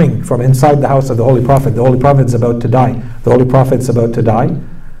keep coming from inside the house of the Holy Prophet. The Holy Prophet's about to die. The Holy Prophet's about to die.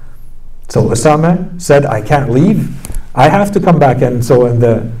 So Osama said, "I can't leave. I have to come back." And so in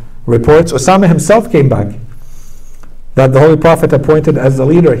the reports, Osama himself came back, that the Holy Prophet appointed as the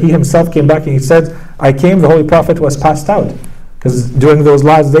leader. He himself came back and he said, "I came, the Holy Prophet was passed out." Because during those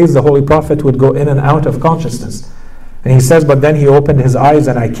last days, the Holy Prophet would go in and out of consciousness. And he says, "But then he opened his eyes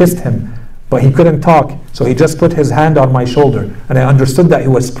and I kissed him, but he couldn't talk. So he just put his hand on my shoulder, and I understood that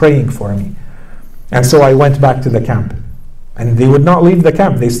he was praying for me. And so I went back to the camp." And they would not leave the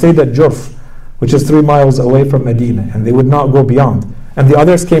camp. They stayed at Jurf, which is 3 miles away from Medina, and they would not go beyond. And the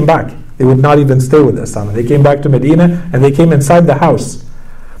others came back. They would not even stay with Osama. They came back to Medina, and they came inside the house.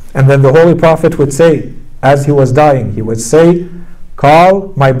 And then the Holy Prophet would say, as he was dying, he would say,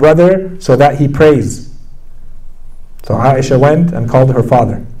 "Call my brother so that he prays." So Aisha went and called her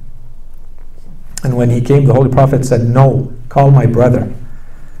father. And when he came, the Holy Prophet said, "No, call my brother."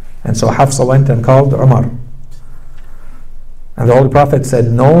 And so Hafsa went and called Umar. And the Holy Prophet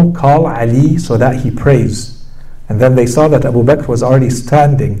said, "No, call Ali so that he prays." And then they saw that Abu Bakr was already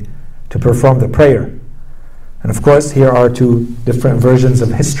standing to perform the prayer. And of course, here are 2 different versions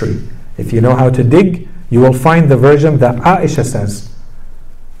of history. If you know how to dig, you will find the version that Aisha says.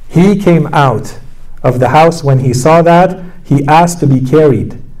 He came out of the house when he saw that, he asked to be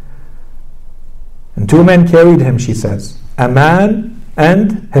carried. And 2 men carried him, she says. A man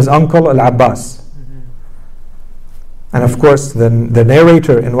and his uncle Al-Abbas. And of course, the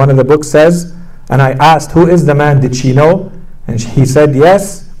narrator in one of the books says, "And I asked, who is the man? Did she know?" And he said,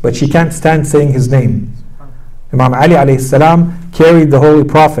 "Yes, but she can't stand saying his name." Imam Ali alayhi salam carried the Holy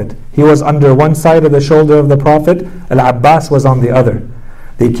Prophet. He was under one side of the shoulder of the Prophet. Al-Abbas was on the other.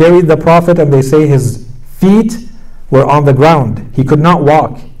 They carried the Prophet, and they say his feet were on the ground. He could not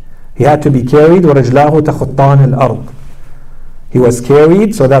walk. He had to be carried. وَرَجْلَاهُ تَخُطَّانِ الْأَرْضِ. He was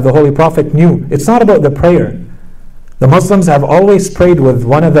carried so that the Holy Prophet knew. It's not about the prayer. The Muslims have always prayed with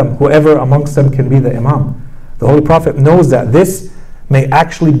one of them, whoever amongst them can be the Imam. The Holy Prophet knows that this may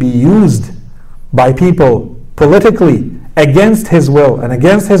actually be used by people politically against his will and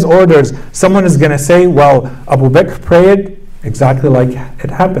against his orders. Someone is going to say, "Well, Abu Bakr prayed exactly like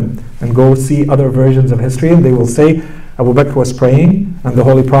it happened." And go see other versions of history, and they will say Abu Bakr was praying and the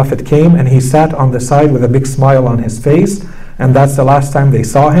Holy Prophet came and he sat on the side with a big smile on his face, and that's the last time they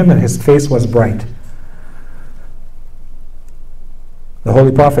saw him, and his face was bright. The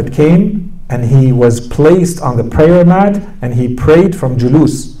Holy Prophet came and he was placed on the prayer mat and he prayed from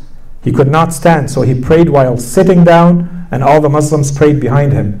julus. He could not stand, so he prayed while sitting down, and all the Muslims prayed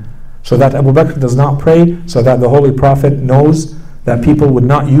behind him. So that Abu Bakr does not pray, so that the Holy Prophet knows that people would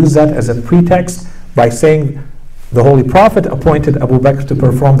not use that as a pretext by saying the Holy Prophet appointed Abu Bakr to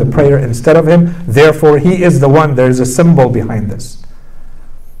perform the prayer instead of him, therefore he is the one. There is a symbol behind this.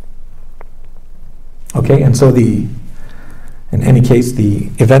 Okay, and so in any case, the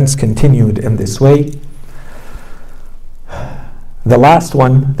events continued in this way. The last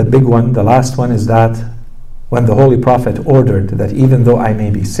one, the big one, the last one is that when the Holy Prophet ordered that even though I may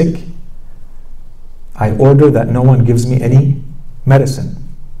be sick, I order that no one gives me any medicine.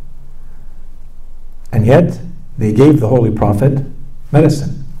 And yet, they gave the Holy Prophet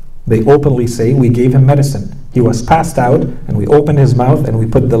medicine. They openly say, "We gave him medicine. He was passed out, and we opened his mouth, and we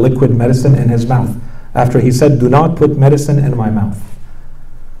put the liquid medicine in his mouth." After he said, "Do not put medicine in my mouth."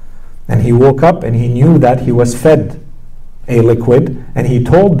 And he woke up, and he knew that he was fed a liquid, and he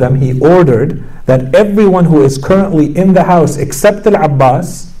told them, he ordered that everyone who is currently in the house except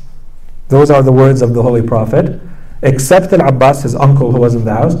Al-Abbas, those are the words of the Holy Prophet, except Al-Abbas, his uncle who was in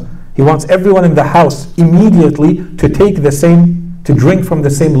the house, he wants everyone in the house immediately to to drink from the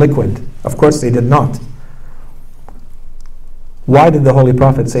same liquid. Of course they did not. Why did the Holy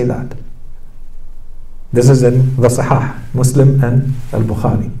Prophet say that? This is in the Sahih, Muslim and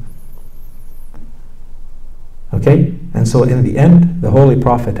Al-Bukhari. Okay? And so in the end, the Holy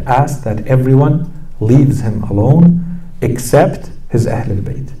Prophet asked that everyone leaves him alone except his Ahl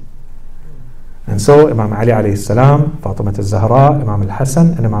al-Bayt. And so Imam Ali alayhi salam, Fatimah al-Zahra, Imam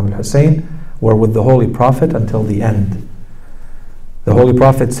al-Hassan and Imam al-Hussein were with the Holy Prophet until the end. The Holy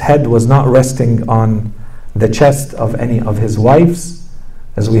Prophet's head was not resting on the chest of any of his wives,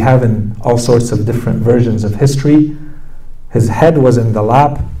 as we have in all sorts of different versions of history. His head was in the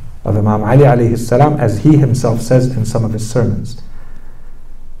lap of Imam Ali alayhi salam, as he himself says in some of his sermons.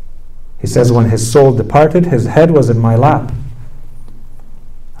 He says, when his soul departed, his head was in my lap.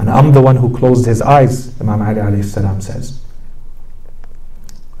 And I'm the one who closed his eyes, Imam Ali alayhi salam says.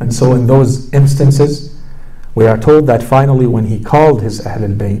 And so in those instances, we are told that finally when he called his Ahl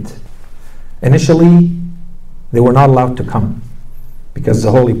al-Bayt, initially they were not allowed to come, because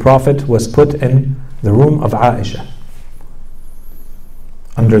the Holy Prophet was put in the room of Aisha,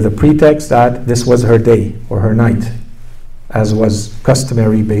 under the pretext that this was her day or her night, as was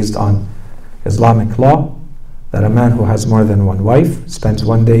customary based on Islamic law, that a man who has more than one wife spends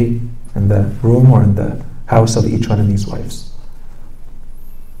one day in the room or in the house of each one of these wives.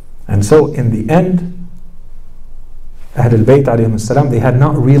 And so in the end, Ahl al-Bayt alayhim salam, they had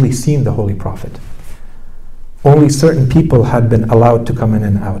not really seen the Holy Prophet. Only certain people had been allowed to come in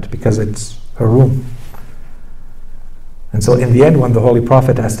and out because it's her room. And so in the end, when the Holy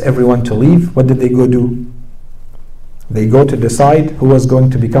Prophet asked everyone to leave, what did they go do? They go to decide who was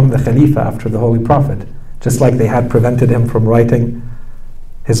going to become the Khalifa after the Holy Prophet, just like they had prevented him from writing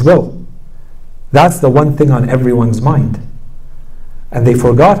his will. That's the one thing on everyone's mind. And they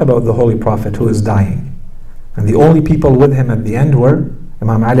forgot about the Holy Prophet who is dying. And the only people with him at the end were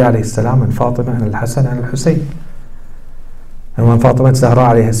Imam Ali alayhi salam and Fatima and Al-Hassan and Al-Hussein. And when Fatima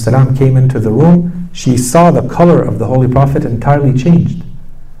al-Zahra alayhi salam came into the room, she saw the color of the Holy Prophet entirely changed.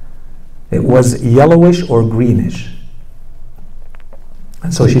 It was yellowish or greenish.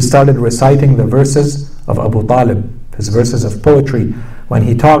 And so she started reciting the verses of Abu Talib, his verses of poetry, when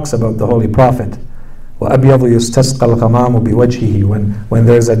he talks about the Holy Prophet. وَأَبْيَضُ يُسْتَسْقَى الْغَمَامُ بِوَجْهِهِ. When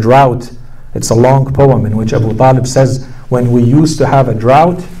there's a drought, it's a long poem in which Abu Talib says, when we used to have a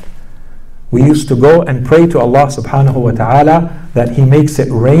drought, we used to go and pray to Allah subhanahu wa ta'ala that He makes it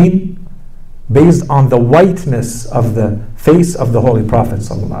rain based on the whiteness of the face of the Holy Prophet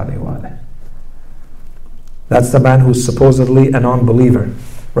sallallahu alaihi wasallam. That's the man who's supposedly a non-believer,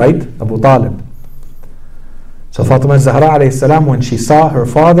 right? Abu Talib. So Fatima al-Zahra alayhi salam, when she saw her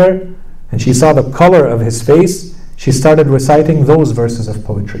father and she saw the color of his face, she started reciting those verses of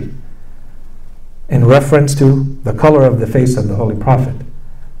poetry in reference to the color of the face of the Holy Prophet.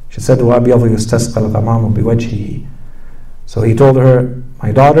 She said, وَأَبْيَضُ يُسْتَسْقَى الْغَمَامُ بِوَجْهِهِ. So he told her,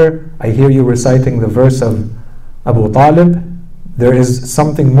 my daughter, I hear you reciting the verse of Abu Talib. There is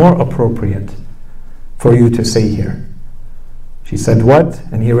something more appropriate for you to say here. She said, what?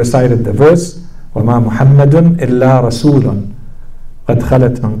 And he recited the verse, وَمَا مُحَمَّدٌ إِلَّا رَسُولٌ قَدْ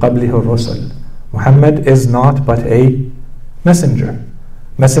خَلَتْ مِنْ قَبْلِهِ الرُّسُلُ. Muhammad is not but a messenger.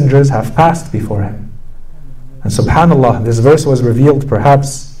 Messengers have passed before him. And subhanallah, this verse was revealed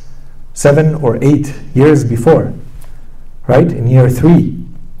perhaps 7 or 8 years before, right? In year 3,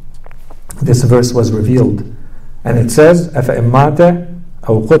 this verse was revealed. And it says, أَفَإِن مَّاتَ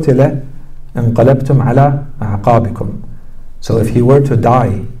أَوْ قُتِلَ انقلبتم على أعقابكم. So if he were to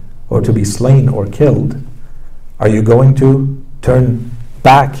die or to be slain or killed, are you going to turn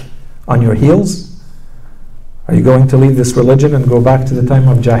back on your heels? Are you going to leave this religion and go back to the time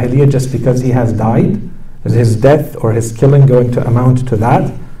of Jahiliyyah just because he has died? Is his death or his killing going to amount to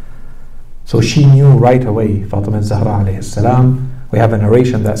that? So she knew right away, Fatima al-Zahra alayhi salam. We have a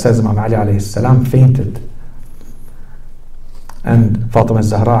narration that says Imam Ali alayhi salam fainted. And Fatima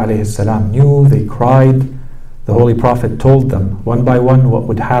al-Zahra alayhi salam knew, they cried. The Holy Prophet told them one by one what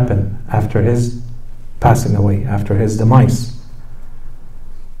would happen after his passing away, after his demise.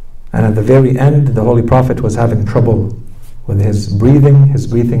 And at the very end, the Holy Prophet was having trouble with his breathing. His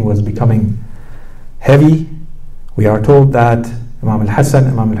breathing was becoming heavy. We are told that Imam al-Hassan,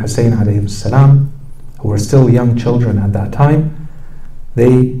 Imam al-Hussein alayhi salam, who were still young children at that time,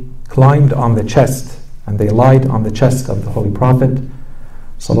 they climbed on the chest and they lied on the chest of the Holy Prophet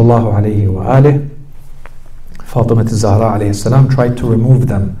sallallahu alayhi wa alih. Fatima al-Zahra alayhi salam tried to remove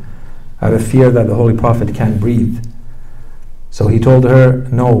them out of fear that the Holy Prophet can't breathe. So he told her,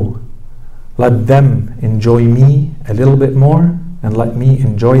 no, let them enjoy me a little bit more and let me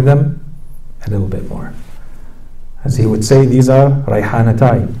enjoy them a little bit more. As he would say, these are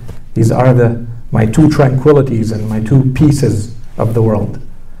rayhanatai. These are my two tranquilities and my two pieces of the world.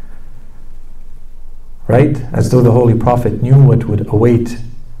 Right? As though the Holy Prophet knew what would await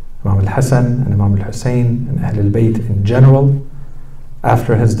Imam al-Hassan and Imam al-Hussein and Ahl al-Bayt in general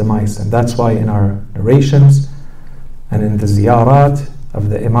after his demise. And that's why in our narrations and in the ziyarat of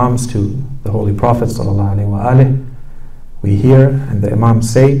the Imams to the Holy Prophet ﷺ, we hear and the Imams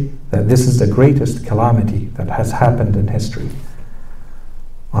say that this is the greatest calamity that has happened in history.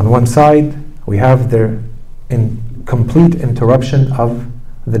 On one side, we have their complete interruption of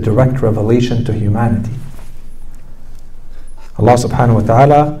the direct revelation to humanity. Allah subhanahu wa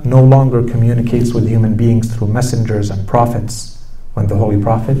ta'ala no longer communicates with human beings through messengers and prophets when the Holy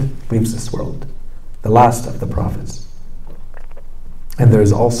Prophet leaves this world, the last of the prophets. And there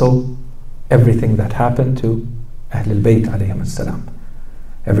is also everything that happened to Ahl al-Bayt alayhim as-salam,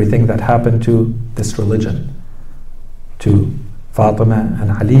 everything that happened to this religion, to Fatima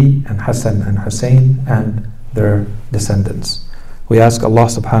and Ali and Hassan and Hussein and their descendants. We ask Allah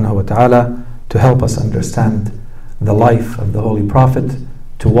subhanahu wa ta'ala to help us understand the life of the Holy Prophet,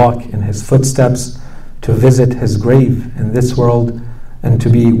 to walk in his footsteps, to visit his grave in this world, and to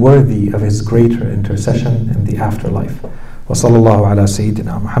be worthy of his greater intercession in the afterlife. وصلى الله على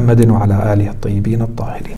سيدنا محمد وعلى آله الطيبين الطاهرين.